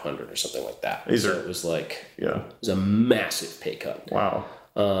 $38,500 or something like that. It was like it was a massive pay cut. Wow.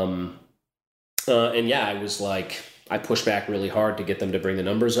 I was like, I pushed back really hard to get them to bring the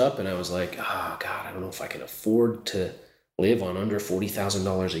numbers up, and I was like, oh God, I don't know if I can afford to live on under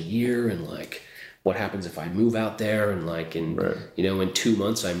 $40,000 a year, and like, what happens if I move out there, and like, in 2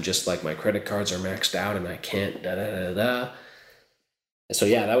 months, I'm just like, my credit cards are maxed out, and I can't So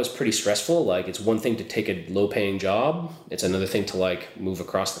that was pretty stressful. Like, it's one thing to take a low-paying job. It's another thing to like move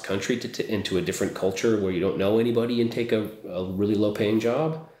across the country into a different culture where you don't know anybody and take a really low-paying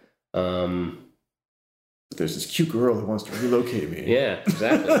job. There's this cute girl who wants to relocate me. Yeah,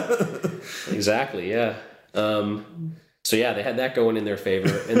 exactly. Exactly, yeah. So they had that going in their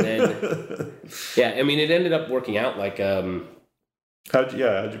favor. And then, I mean, it ended up working out like... How'd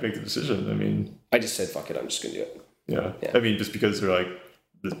you make the decision? I mean... I just said, fuck it, I'm just going to do it. Yeah. I mean, just because they're like,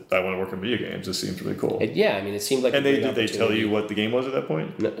 I want to work on video games. This seems really cool. Yeah, I mean, it seemed like. And did they tell you what the game was at that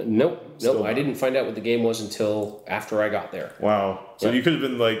point? Nope. I didn't find out what the game was until after I got there. Wow. So you could have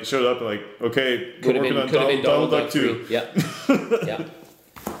been like, showed up and like, okay, we're working on Donald Duck 2. Yeah. Yeah.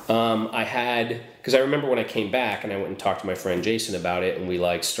 I had, because I remember when I came back and I went and talked to my friend Jason about it, and we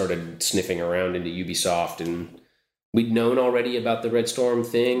like started sniffing around into Ubisoft, and we'd known already about the Red Storm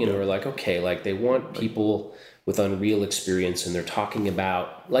thing, and we were like, okay, like they want people with Unreal experience, and they're talking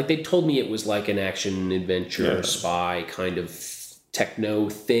about, like, they told me it was like an action adventure spy kind of techno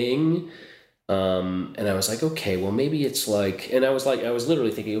thing, and I was like, okay, well maybe it's like, and I was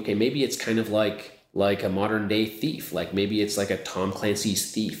literally thinking, okay, maybe it's kind of like a modern day Thief, like maybe it's like a Tom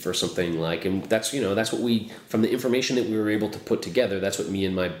Clancy's Thief or something, like, and that's that's what we, from the information that we were able to put together, that's what me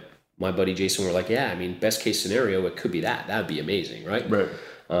and my buddy Jason were like, yeah, I mean, best case scenario, it could be that'd be amazing, right?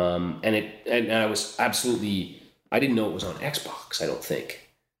 And I was absolutely, I didn't know it was on Xbox, I don't think.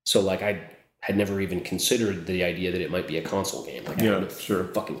 So like I had never even considered the idea that it might be a console game. Like I had no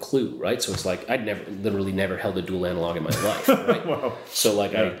fucking clue, right? So it's like I'd literally never held a dual analog in my life, right? Wow. So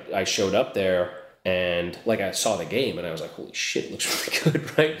like I showed up there and like I saw the game and I was like, holy shit, it looks really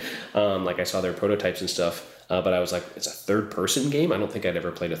good, right? Like I saw their prototypes and stuff. But I was like, it's a third-person game? I don't think I'd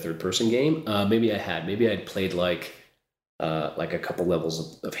ever played a third-person game. Maybe I had. Maybe I'd played like a couple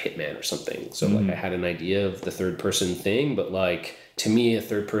levels of Hitman or something. So like I had an idea of the third-person thing, but like to me, a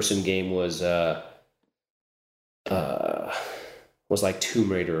third-person game was like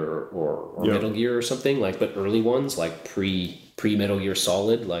Tomb Raider or Metal Gear or something. Like, but early ones, like pre Metal Gear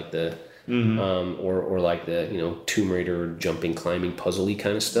Solid, like the or like the Tomb Raider jumping, climbing, puzzly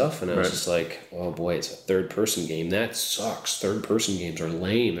kind of stuff, and I was just like, oh boy, it's a third-person game. That sucks. Third-person games are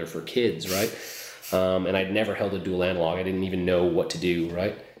lame. They're for kids, right? And I'd never held a dual analog. I didn't even know what to do,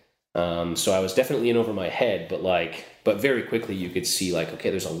 right? So I was definitely in over my head, but very quickly you could see like,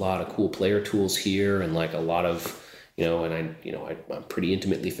 okay, there's a lot of cool player tools here, and like a lot of and I'm pretty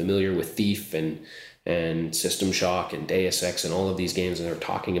intimately familiar with Thief and System Shock and Deus Ex and all of these games, and they're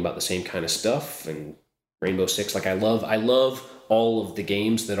talking about the same kind of stuff, and Rainbow Six. Like I love all of the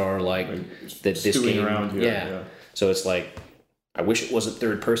games that are like that this game around here. Yeah. So it's like, I wish it wasn't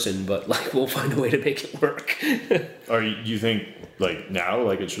third person, but like we'll find a way to make it work. Or you think like now,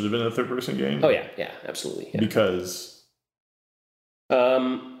 like it should have been a third person game? Oh yeah, absolutely. Yeah. Because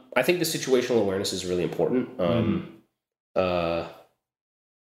I think the situational awareness is really important.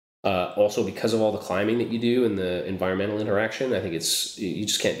 Also because of all the climbing that you do and the environmental interaction, I think you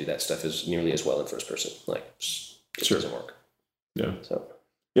just can't do that stuff as nearly as well in first person. Like it doesn't work. Yeah. So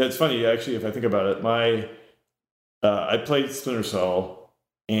yeah, it's funny actually if I think about it. I played Splinter Cell,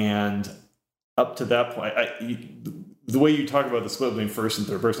 and up to that point, the way you talk about the split between first and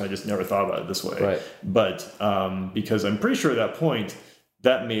third person, I just never thought about it this way. Right. But because I'm pretty sure at that point,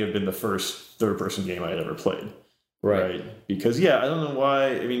 that may have been the first third person game I had ever played. Right. Because I don't know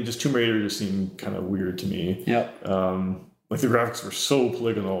why. I mean, just Tomb Raider just seemed kind of weird to me. Yeah. Like the graphics were so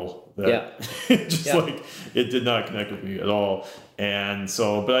polygonal that like it did not connect with me at all. And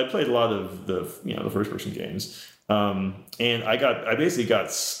so, but I played a lot of the first person games. And I basically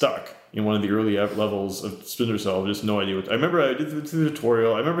got stuck in one of the early levels of Splinter Cell, just no idea what. I remember I did the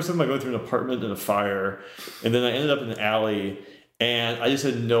tutorial. I remember something like going through an apartment and a fire, and then I ended up in an alley. And I just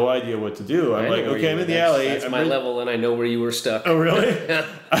had no idea what to do. I'm like, okay, I'm in the alley. That's my level, and I know where you were stuck. Oh, really?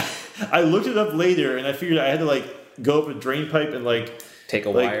 I looked it up later, and I figured I had to like go up a drain pipe and like take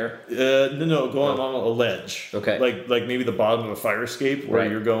a wire. No, go on a ledge. Okay. Like maybe the bottom of a fire escape where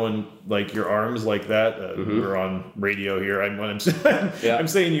you're going like your arms like that. We're on radio here. I'm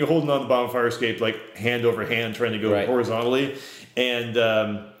saying you're holding on the bottom of fire escape like hand over hand, trying to go horizontally, and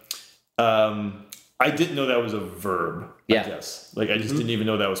I didn't know that was a verb. I guess. Like I just didn't even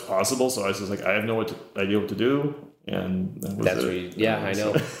know that was possible. So I was just like, I have no idea what to do, and that was that's it. I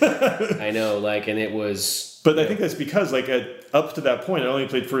know. I know. Like, and it was. But I think that's because like up to that point, I only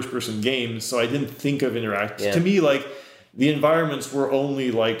played first person games, so I didn't think of interact. To me, like the environments were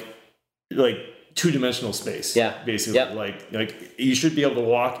only like 2-dimensional space. Yeah. Basically, like you should be able to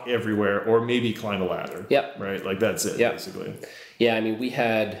walk everywhere or maybe climb a ladder. Yep. Right. Like that's it. Basically. Yeah. I mean, we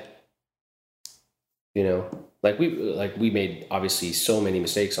had. We made obviously so many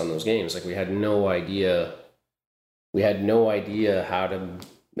mistakes on those games. Like we had no idea how to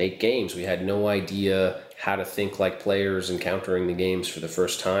make games. We had no idea how to think like players encountering the games for the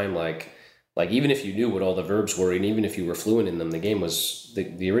first time. Like even if you knew what all the verbs were, and even if you were fluent in them, the game was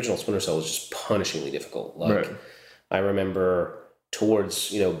the original Splinter Cell was just punishingly difficult. Like I remember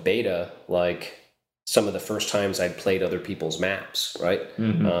towards beta, like some of the first times I'd played other people's maps, right?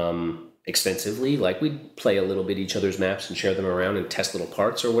 extensively. Like we'd play a little bit each other's maps and share them around and test little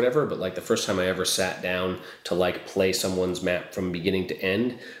parts or whatever. But like the first time I ever sat down to like play someone's map from beginning to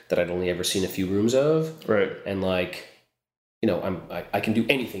end that I'd only ever seen a few rooms of. Right. And like, you know, I can do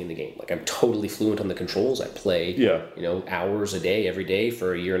anything in the game. Like I'm totally fluent on the controls. I play, you know, hours a day, every day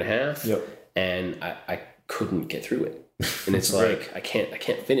for a year and a half. Yep. And I couldn't get through it. And it's like, I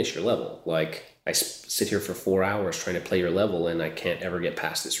can't finish your level. Like I sit here for 4 hours trying to play your level and I can't ever get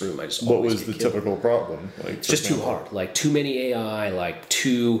past this room. I just What was the typical problem? Like, it's just too hard. Like too many AI, like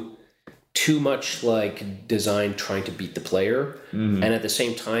too much like design trying to beat the player. And at the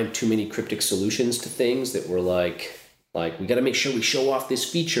same time, too many cryptic solutions to things that were like we got to make sure we show off this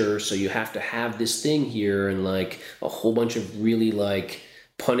feature. So you have to have this thing here and like a whole bunch of really like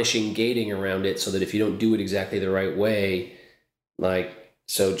punishing gating around it so that if you don't do it exactly the right way, like,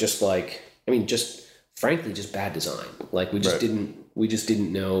 so just like, I mean, just frankly, just bad design. Like we just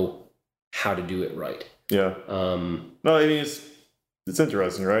didn't know how to do it right. Yeah. No, I mean, it's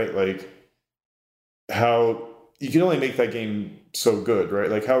interesting, right? Like how you can only make that game so good, right?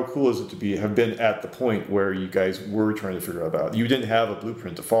 Like how cool is it to have been at the point where you guys were trying to figure out about, you didn't have a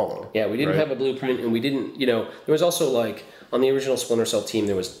blueprint to follow. Yeah, we didn't have a blueprint, and we didn't, you know, there was also like on the original Splinter Cell team,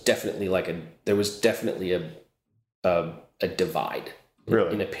 there was definitely a divide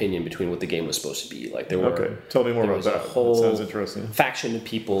in opinion between what the game was supposed to be. Like there were Tell me more about that. A whole sounds interesting. Faction of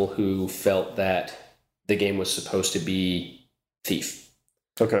people who felt that the game was supposed to be Thief.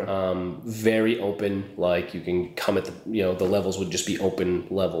 Okay. Very open, like you can come at the, you know, the levels would just be open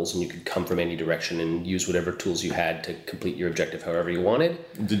levels and you could come from any direction and use whatever tools you had to complete your objective however you wanted.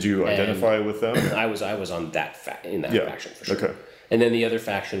 Did you identify with them? I was on that faction for sure. Okay. And then the other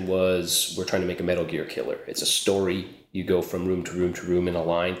faction was, we're trying to make a Metal Gear killer. It's a story. You go from room to room to room in a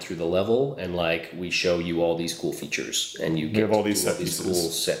line through the level, and like we show you all these cool features, and you get all these cool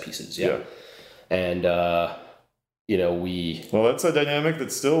set pieces. Yeah. And you know, well, that's a dynamic that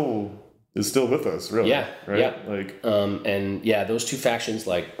is still with us, really. Yeah. Right? Yeah. Like, and yeah, those two factions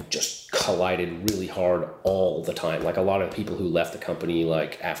like just collided really hard all the time. Like a lot of people who left the company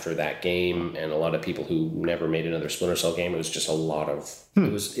like after that game, and a lot of people who never made another Splinter Cell game. It was just a lot of.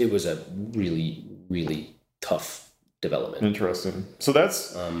 It was a really, really tough development. Interesting. So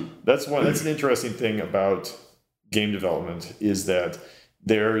that's an interesting thing about game development is that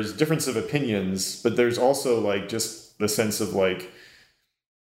there's difference of opinions, but there's also like just the sense of like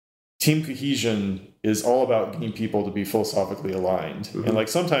team cohesion is all about getting people to be philosophically aligned. And like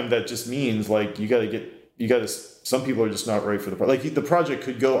sometimes that just means like some people are just not right for the project. Like the project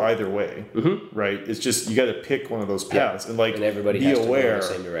could go either way, right? It's just you got to pick one of those paths and like everybody be has aware, to go in the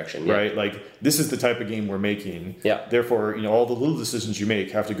same direction, right? Like this is the type of game we're making. Yeah. Therefore, you know, all the little decisions you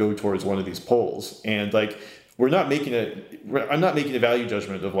make have to go towards one of these poles. And like I'm not making a value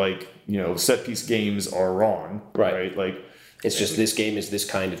judgment of like, you know, set piece games are wrong, right? Like it's just this game is this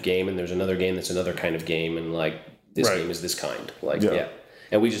kind of game, and there's another game that's another kind of game, and like this game is this kind, like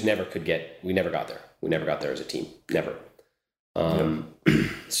and we just never got there. We never got there as a team, never.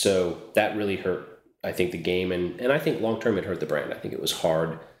 So that really hurt, I think, the game, and I think long term it hurt the brand. I think it was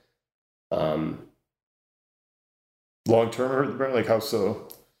hard. Long term hurt the brand, like how so?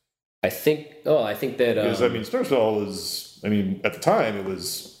 I think that because I mean, Splinter Cell was, I mean, at the time it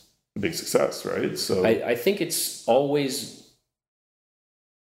was a big success, right? So I think there's always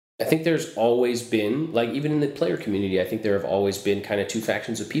been, like even in the player community, I think there have always been kind of two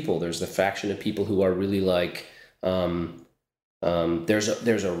factions of people. There's the faction of people who are really like, there's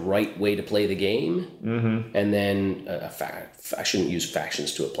a right way to play the game, and then I shouldn't use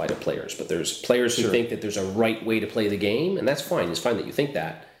factions to apply to players, but there's players who think that there's a right way to play the game, and that's fine. It's fine that you think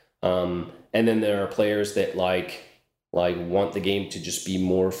that. And then there are players that like want the game to just be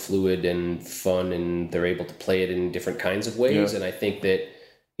more fluid and fun, and they're able to play it in different kinds of ways. And I think that,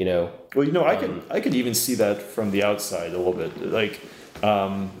 you know, well, you know, I could even see that from the outside a little bit. Like,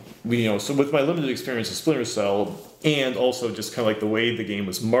 you know, so with my limited experience with Splinter Cell, and also just kind of like the way the game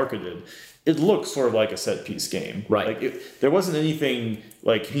was marketed, it looked sort of like a set piece game, right? Like there wasn't anything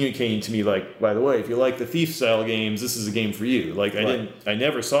like communicating to me like, by the way, if you like the Thief style games, this is a game for you. Like I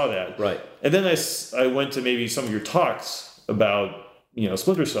never saw that, right? And then I went to maybe some of your talks about, you know,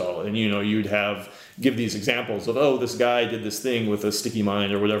 Splinter Cell, and you know, you'd give these examples of, oh, this guy did this thing with a sticky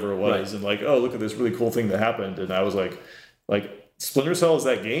mine or whatever it was, and like, oh, look at this really cool thing that happened, and I was like Splinter Cell is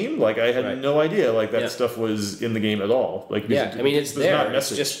that game? Like I had no idea like that stuff was in the game at all. Like I mean it's there.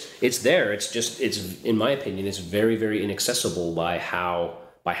 It's there. It's in my opinion, it's very, very inaccessible by how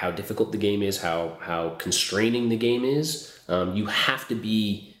difficult the game is, how constraining the game is. You have to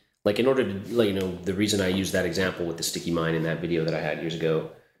be like, in order to, like, you know, the reason I used that example with the sticky mine in that video that I had years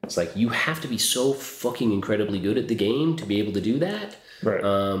ago it's like you have to be so fucking incredibly good at the game to be able to do that. Right.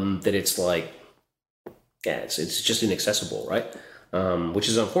 That it's like, yeah, it's just inaccessible, right? Which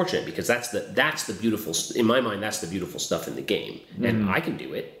is unfortunate because that's the beautiful, in my mind, that's the beautiful stuff in the game, and I can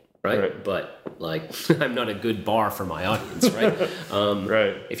do it, right? But like, I'm not a good bar for my audience, right?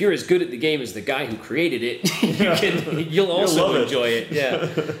 Right. If you're as good at the game as the guy who created it, you'll also enjoy it. Yeah.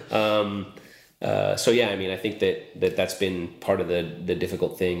 So yeah, I mean, I think that's been part of the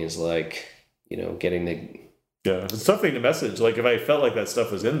difficult thing is like, getting the. Yeah, it's a tough thing to message. Like, if I felt like that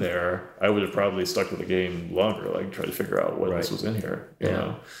stuff was in there, I would have probably stuck with the game longer, like try to figure out what else was in here. You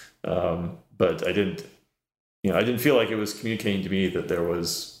know? But I didn't. I didn't feel like it was communicating to me that there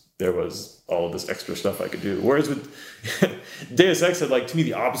was all of this extra stuff I could do. Whereas with Deus Ex had, like, to me,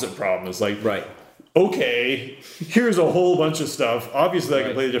 the opposite problem is like, okay, here's a whole bunch of stuff. Obviously, I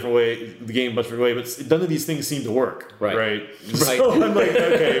can play the game a bunch different way, but none of these things seem to work. Right. So I'm like,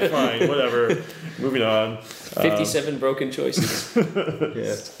 okay, fine, whatever. Moving on. 57 broken choices.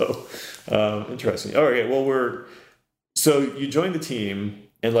 Yeah. So, interesting. All right. Well, so you joined the team,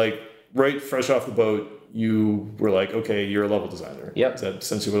 and like right fresh off the boat, you were like, okay, you're a level designer. Yep. Is that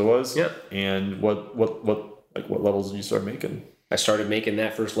essentially what it was? Yep. And what levels did you start making? I started making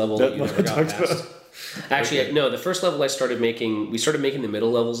that first level that you never got past. Actually, no, the first level we started making the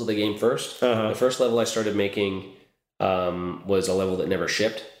middle levels of the game first. The first level I started making was a level that never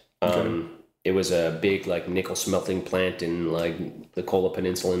shipped. It was a big like nickel smelting plant in like the Kola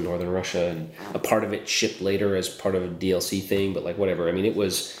Peninsula in northern Russia, and a part of it shipped later as part of a DLC thing, but like whatever. I mean, it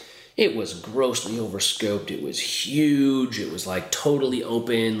was grossly overscoped. It was huge. It was like totally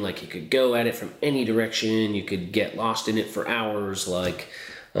open. Like you could go at it from any direction. You could get lost in it for hours. Like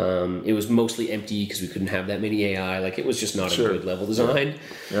it was mostly empty because we couldn't have that many AI. Like it was just not a good level design.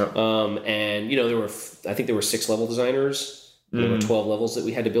 Yeah. And I think there were 6 level designers. There were 12 levels that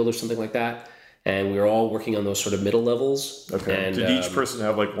we had to build or something like that. And we were all working on those sort of middle levels. Okay. And, did each person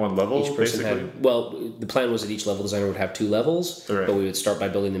have like one level? Each person had. Well, the plan was that each level designer would have 2 levels, but we would start by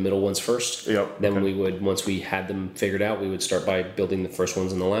building the middle ones first. Yep. Then we would, once we had them figured out, we would start by building the first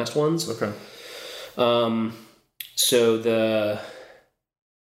ones and the last ones. Okay.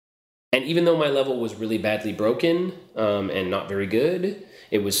 And even though my level was really badly broken and not very good,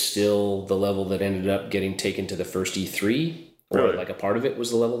 it was still the level that ended up getting taken to the first E3. Or like a part of it was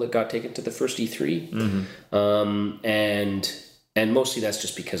the level that got taken to the first E3. And mostly that's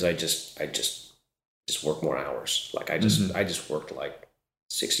just because I just work more hours. Like I just worked like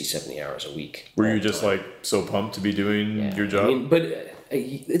 60, 70 hours a week. Were you just like so pumped to be doing your job? I mean, but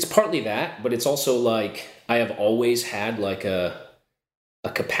it's partly that, but it's also like I have always had like a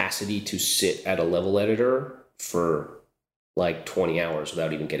capacity to sit at a level editor for like 20 hours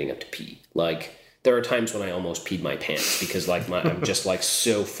without even getting up to pee. Like there are times when I almost peed my pants because like I'm just like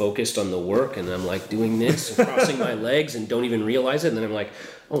so focused on the work, and I'm like doing this and crossing my legs and don't even realize it, and then I'm like,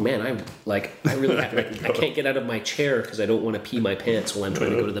 oh man, I really have to, I can't get out of my chair because I don't want to pee my pants while I'm trying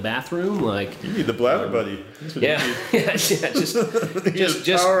to go to the bathroom. Like you need the bladder buddy. Just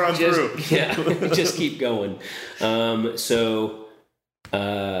power on through. Just keep going.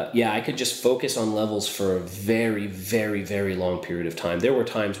 I could just focus on levels for a very, very, very long period of time. There were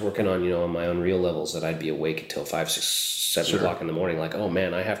times working on, on my Unreal levels that I'd be awake until 5, 6, 7 o'clock in the morning. Like, oh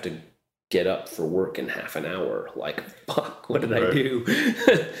man, I have to get up for work in half an hour. Like, fuck, what did I do?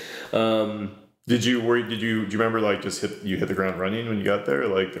 Do you remember like just hit the ground running when you got there?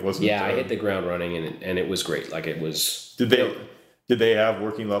 Like it wasn't. Yeah, I hit the ground running and it was great. Like it was. Did they have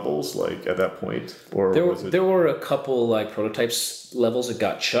working levels like at that point, or there were a couple like prototypes levels that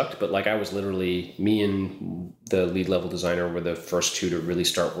got chucked, but like I was literally, me and the lead level designer were the first 2 to really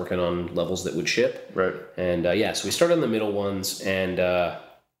start working on levels that would ship. Right. And so we started on the middle ones, and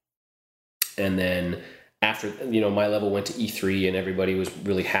then after my level went to E3, and everybody was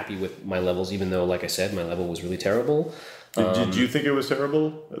really happy with my levels, even though, like I said, my level was really terrible. Did you think it was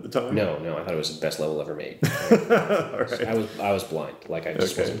terrible at the time? No, I thought it was the best level ever made. Right. I was blind. Like I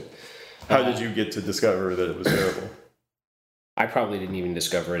just wasn't. How did you get to discover that it was terrible? I probably didn't even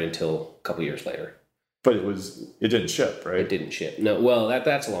discover it until a couple years later. But it didn't ship, right? It didn't ship. No, well,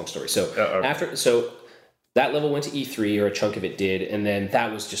 that's a long story. So that level went to E3, or a chunk of it did, and then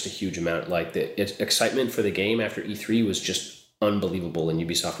that was just a huge amount. Like the excitement for the game after E3 was just unbelievable, and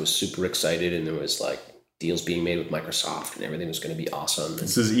Ubisoft was super excited, and there was like deals being made with Microsoft, and everything was going to be awesome.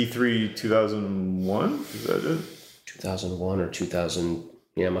 This is E3 2001? Is that it? 2001 or 2000?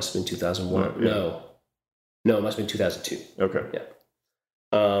 Yeah, it must have been 2001. No, it must have been 2002. Okay. Yeah.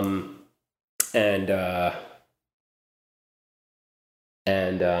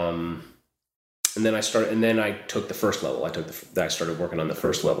 and then I took the first level. I started working on the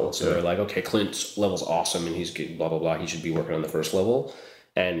first level. So they're like, okay, Clint's level's awesome, and he's good, blah blah blah. He should be working on the first level.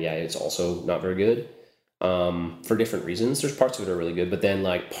 And yeah, it's also not very good for different reasons. There's parts of it are really good, but then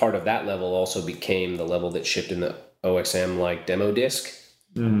like part of that level also became the level that shipped in the OXM like demo disc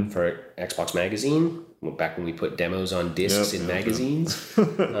for Xbox Magazine. Back when we put demos on discs in magazines.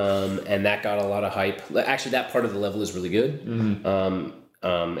 And that got a lot of hype. Actually, that part of the level is really good.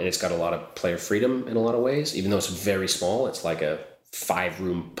 And it's got a lot of player freedom in a lot of ways, even though it's very small. It's like a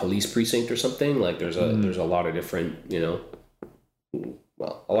 5-room police precinct or something. Like there's a lot of different, a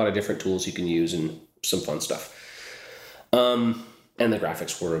lot of different tools you can use and some fun stuff. And the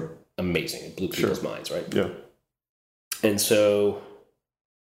graphics were amazing. It blew people's minds, right? Yeah. And so...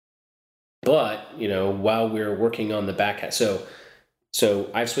 But, while we're working on the back end,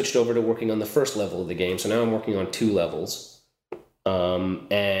 so I've switched over to working on the first level of the game. So now I'm working on 2 levels.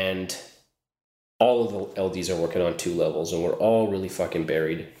 And all of the LDs are working on 2 levels, and we're all really fucking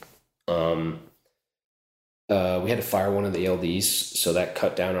buried. We had to fire one of the LDs, so that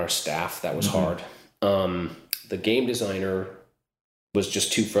cut down our staff. That was hard. The game designer was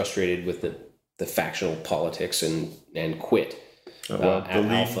just too frustrated with the factional politics and quit. The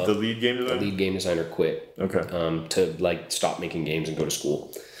lead game designer? The lead game designer quit. Okay. To stop making games and go to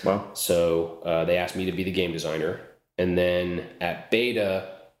school. Wow. So they asked me to be the game designer, and then at beta,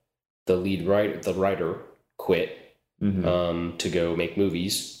 the writer quit to go make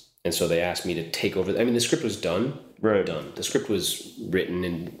movies, and so they asked me to take over. I mean, the script was done. Right. Done. The script was written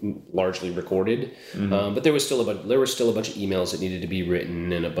and largely recorded, but there was still a bunch of emails that needed to be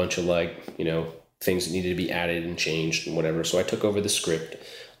written and a bunch of things that needed to be added and changed and whatever. So I took over the script,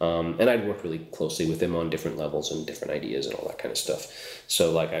 and I'd worked really closely with him on different levels and different ideas and all that kind of stuff.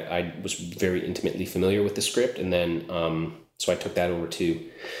 So I was very intimately familiar with the script, and then so I took that over too.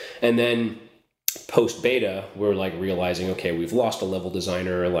 And then post beta, we're realizing, okay, we've lost a level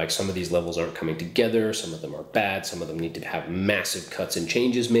designer. Some of these levels aren't coming together. Some of them are bad. Some of them need to have massive cuts and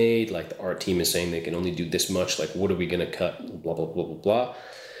changes made. The art team is saying they can only do this much. What are we going to cut? Blah, blah, blah, blah, blah.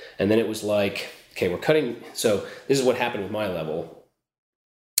 And then it was okay, we're cutting. So this is what happened with my level.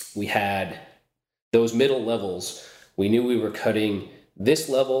 We had those middle levels. We knew we were cutting this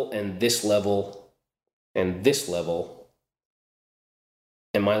level and this level and this level.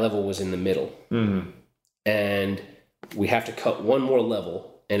 And my level was in the middle. And we have to cut one more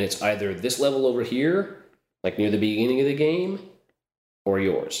level. And it's either this level over here, near the beginning of the game, or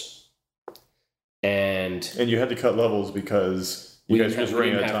yours. And you had to cut levels because... We didn't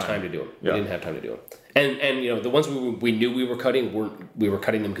have time to do them. Yeah. We didn't have time to do them. And the ones we knew we were cutting we were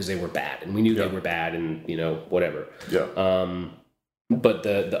cutting them because they were bad, and we knew they were bad, and whatever. Yeah. But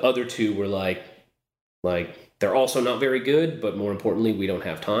the other 2 were they're also not very good, but more importantly, we don't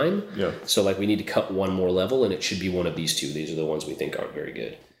have time. Yeah. So we need to cut one more level, and it should be one of these 2. These are the ones we think aren't very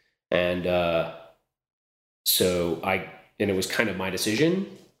good. And it was kind of my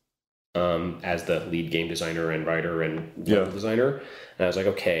decision. As the lead game designer and writer and level designer. And I was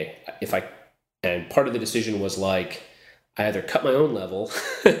okay, and part of the decision was I either cut my own level,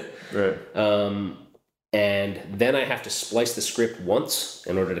 right. And then I have to splice the script once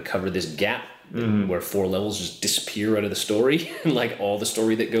in order to cover this gap where 4 levels just disappear out of the story and all the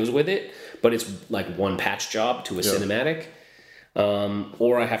story that goes with it. But it's one patch job to a cinematic.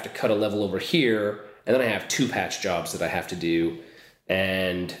 Or I have to cut a level over here, and then I have 2 patch jobs that I have to do.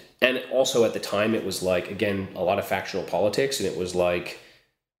 And also at the time, it was again, a lot of factional politics. And it was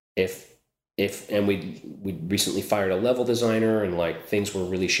and we recently fired a level designer, and things were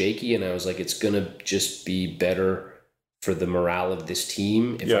really shaky. And I was it's going to just be better for the morale of this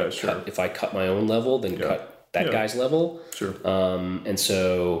team if I cut my own level than cut that guy's level. Sure. And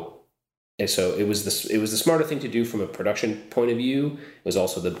so it was the smarter thing to do from a production point of view. It was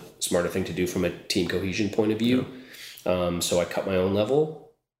also the smarter thing to do from a team cohesion point of view. So I cut my own level.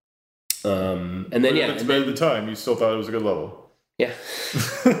 And then at the time, you still thought it was a good level. Yeah.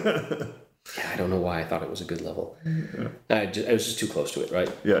 I don't know why I thought it was a good level. Yeah. I was just too close to it, right?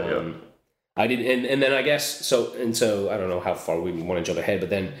 Yeah. I didn't, and then I guess so. I don't know how far we want to jump ahead, but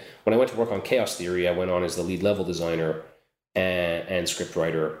then when I went to work on Chaos Theory, I went on as the lead level designer and script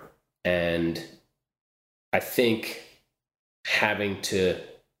writer, and I think having to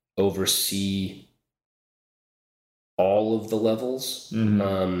oversee all of the levels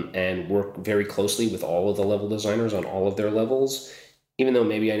and work very closely with all of the level designers on all of their levels, even though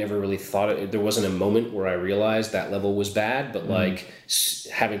maybe I never really thought it, there wasn't a moment where I realized that level was bad, but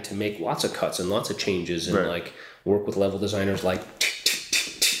having to make lots of cuts and lots of changes and work with level designers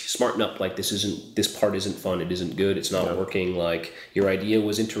smarten up. Like, this part isn't fun. It isn't good. It's not working. Like, your idea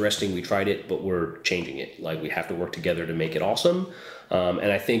was interesting. We tried it, but we're changing it. Like, we have to work together to make it awesome.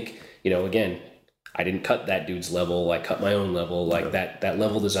 And I think, again, I didn't cut that dude's level. I cut my own level. Like that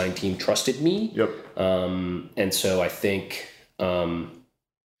level design team trusted me. Yep. And so I think,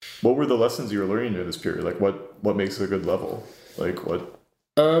 what were the lessons you were learning during this period? Like what makes a good level? Like what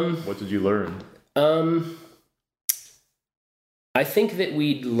did you learn? I think that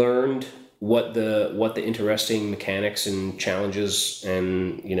we learned what the interesting mechanics and challenges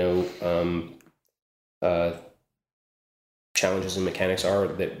and challenges and mechanics are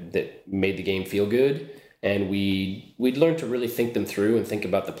that made the game feel good, and we'd learned to really think them through and think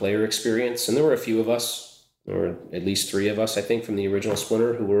about the player experience. And there were a few of us, or at least 3 of us, I think, from the original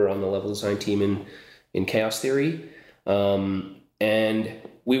Splinter who were on the level design team in Chaos Theory, and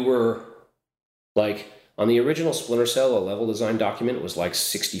we were like, on the original Splinter Cell, a level design document was like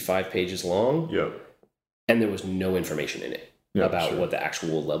 65 pages long. Yep. And there was no information in it about what the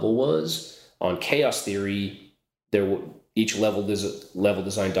actual level was. On Chaos Theory, each level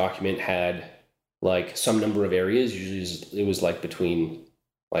design document had like some number of areas. Usually it was like between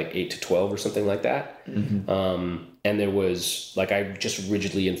like 8 to 12 or something like that. Mm-hmm. And there was like, I just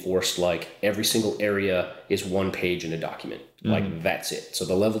rigidly enforced like every single area is 1 page in a document. Mm-hmm. Like that's it. So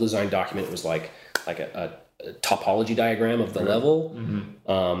the level design document was like a topology diagram of the level.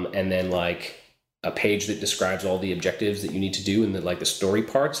 Mm-hmm. And then like a page that describes all the objectives that you need to do, and the story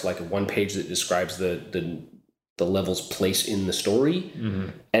parts, like 1 page that describes the level's place in the story. Mm-hmm.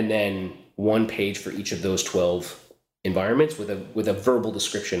 And then 1 page for each of those 12 environments with a verbal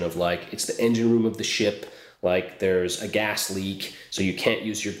description of like, it's the engine room of the ship, like there's a gas leak, so you can't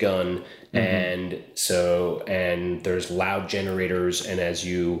use your gun. Mm-hmm. and there's loud generators, and as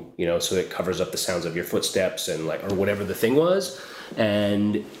so it covers up the sounds of your footsteps and like, or whatever the thing was.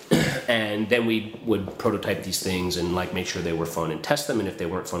 And then we would prototype these things and like make sure they were fun and test them. And if they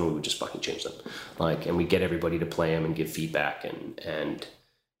weren't fun, we would just fucking change them. Like, and we get everybody to play them and give feedback, and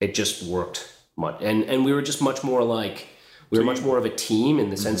it just worked much. And we were just much more like, much more of a team in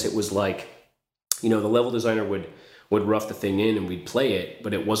the sense it was like, the level designer would rough the thing in and we'd play it,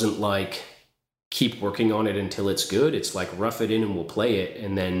 but it wasn't like keep working on it until it's good. It's like rough it in and we'll play it.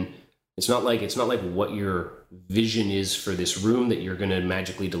 And then it's not like what your vision is for this room that you're going to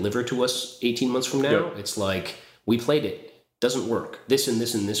magically deliver to us 18 months from now. Yep. It's like, we played it, doesn't work. This and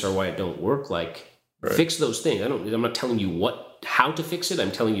this and this are why it don't work. Like, fix those things. I'm not telling you how to fix it.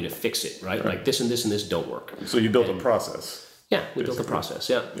 I'm telling you to fix it, right? Like this and this and this don't work. So you built a process. Yeah, we built a process.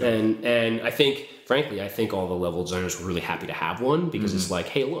 Yeah. And I think, frankly, all the level designers were really happy to have one, because it's like,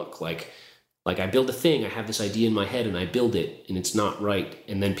 hey, look, like I build a thing, I have this idea in my head and I build it and it's not right.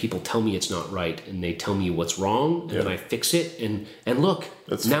 And then people tell me it's not right and they tell me what's wrong, and then I fix it and look,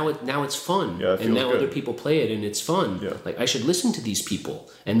 now it's fun. Yeah, and now other people play it and it's fun. Yeah. Like, I should listen to these people.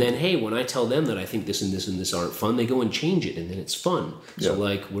 And then, hey, when I tell them that I think this and this and this aren't fun, they go and change it, and then it's fun. Yeah. So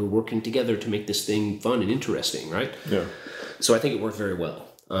like, we're working together to make this thing fun and interesting, right? Yeah. So I think it worked very well.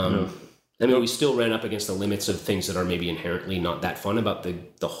 I mean, we still ran up against the limits of things that are maybe inherently not that fun about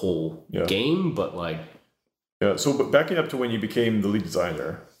the whole game, but like... Yeah, so but backing up to when you became the lead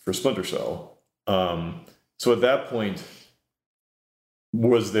designer for Splinter Cell, so at that point,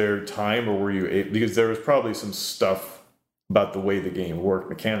 was there time, or were you able, because there was probably some stuff about the way the game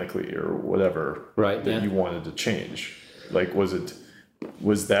worked mechanically or whatever that you wanted to change? Like, was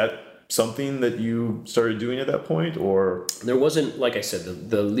that something that you started doing at that point, or there wasn't? Like I said,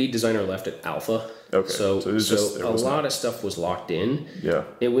 the lead designer left at Alpha. Okay, so a lot of stuff was locked in. Yeah,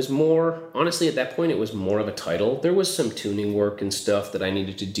 it was more, honestly, at that point it was more of a title. There was some tuning work and stuff that I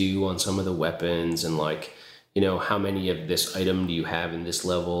needed to do on some of the weapons, and like, how many of this item do you have in this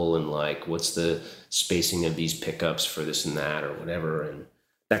level, and like, what's the spacing of these pickups for this and that or whatever, and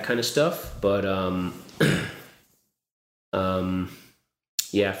that kind of stuff. But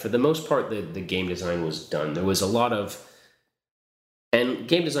yeah, for the most part, the game design was done. There was a lot of... And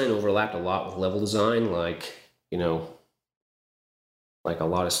game design overlapped a lot with level design, like, like a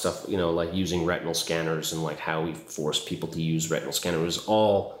lot of stuff, like using retinal scanners and like how we forced people to use retinal scanners. It was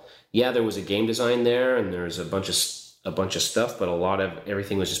all... Yeah, there was a game design there, and there's a bunch of stuff, but a lot of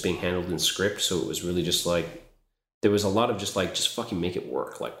everything was just being handled in script, so it was really just like... There was a lot of just fucking make it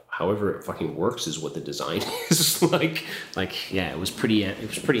work. Like, however it fucking works is what the design is. Yeah, it was pretty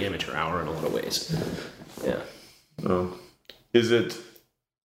amateur hour in a lot of ways. Yeah. Is it...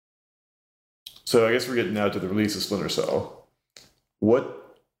 So I guess we're getting now to the release of Splinter Cell.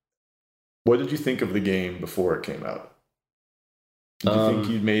 What did you think of the game before it came out? Did you think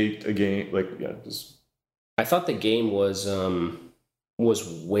you'd made a game, I thought the game was was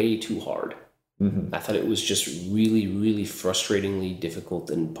way too hard. I thought it was just really, really frustratingly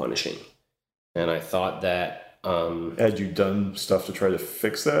difficult and punishing. And I thought that... had you done stuff to try to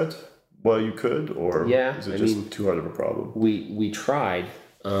fix that while you could? Or is it just too hard of a problem? We tried.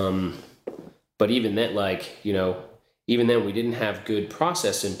 But even then, even then we didn't have good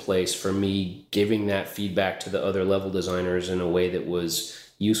process in place for me giving that feedback to the other level designers in a way that was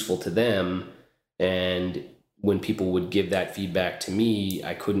useful to them. And when people would give that feedback to me,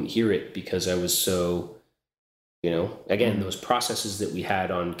 I couldn't hear it because I was so, again, those processes that we had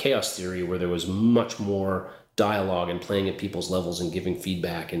on Chaos Theory where there was much more dialogue and playing at people's levels and giving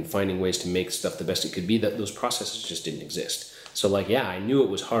feedback and finding ways to make stuff the best it could be, that those processes just didn't exist. So I knew it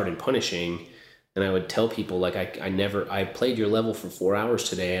was hard and punishing, and I would tell people I played your level for 4 hours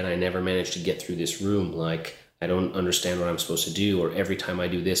today and I never managed to get through this room. I don't understand what I'm supposed to do, or every time I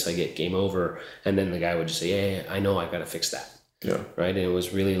do this, I get game over. And then the guy would just say, yeah, I know, I got to fix that. Yeah. Right. And it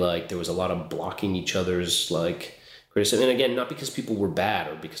was really there was a lot of blocking each other's criticism. And again, not because people were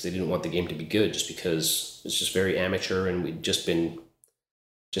bad or because they didn't want the game to be good, just because it's just very amateur and we'd just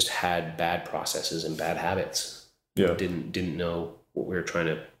had bad processes and bad habits. Yeah. Didn't know what we were trying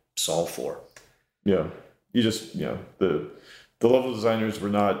to solve for. Yeah. You just, the level designers were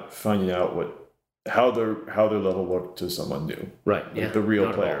not finding out how their level looked to someone new. Right. Yeah. The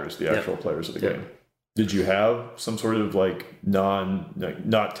real players, the actual players of the game. Did you have some sort of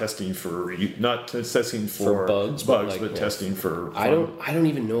not testing for bugs, but testing for fun? I don't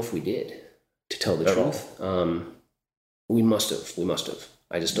even know if we did, to tell the truth. We must have.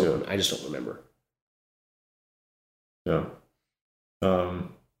 I just don't remember. Yeah.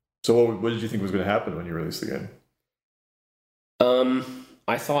 So what did you think was going to happen when you released the game?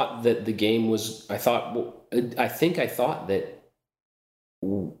 I thought that the game was. I thought that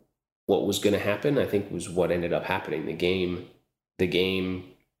what was going to happen, I think, was what ended up happening. The game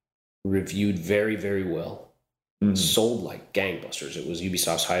reviewed very, very well. Sold like gangbusters. It was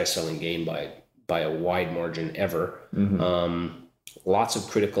Ubisoft's highest selling game by a wide margin ever. Lots of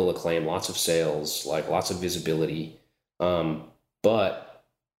critical acclaim, lots of sales, lots of visibility. But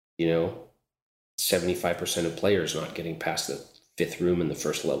 75% of players not getting past the 5th room in the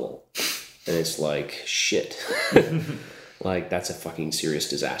first level, and it's shit. That's a fucking serious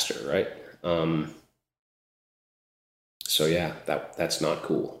disaster, right? So yeah, that's not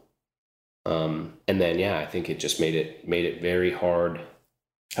cool. And then I think it just made it very hard.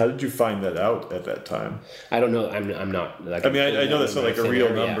 How did you find that out at that time? I don't know. I'm not. I know that's not a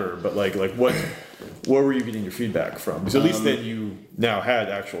real number, but what were you getting your feedback from? Because at least then you now had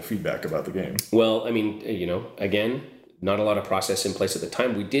actual feedback about the game. Well, again, not a lot of process in place at the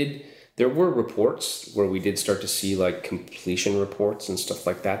time. There were reports where we did start to see completion reports and stuff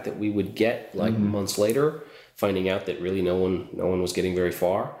like that we would get months later, finding out that really no one was getting very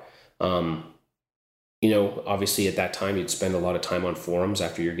far. Obviously at that time you'd spend a lot of time on forums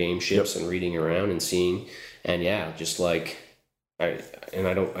after your game ships and reading around and seeing, and I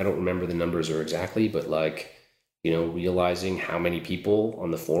don't remember the numbers or exactly, but realizing how many people on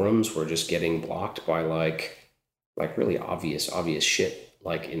the forums were just getting blocked by really obvious shit,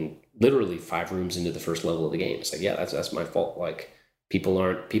 in literally 5 rooms into the first level of the game. It's that's my fault. People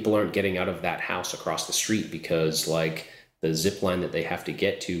aren't getting out of that house across the street because the zip line that they have to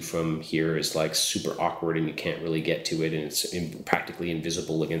get to from here is super awkward and you can't really get to it, and it's practically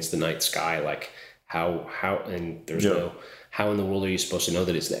invisible against the night sky. How and there's how in the world are you supposed to know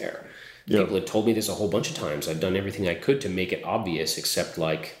that it's there? People had told me this a whole bunch of times. I've done everything I could to make it obvious, except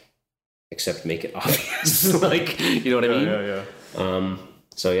make it obvious. You know what I mean? Yeah.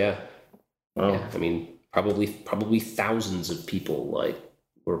 So yeah. Wow. Yeah, I mean, probably thousands of people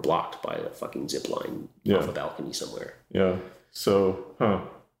were blocked by a fucking zip line off a balcony somewhere. Yeah. So,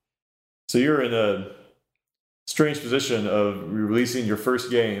 So you're in a strange position of releasing your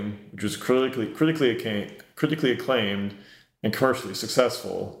first game, which was critically acclaimed and commercially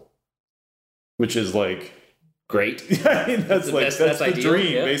successful, which is great. I mean, that's the ideal.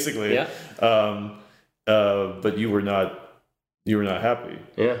 dream, basically. Yeah. But you were not happy.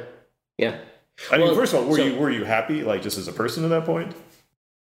 Yeah. Yeah. I mean, first of all, were you happy, just as a person at that point?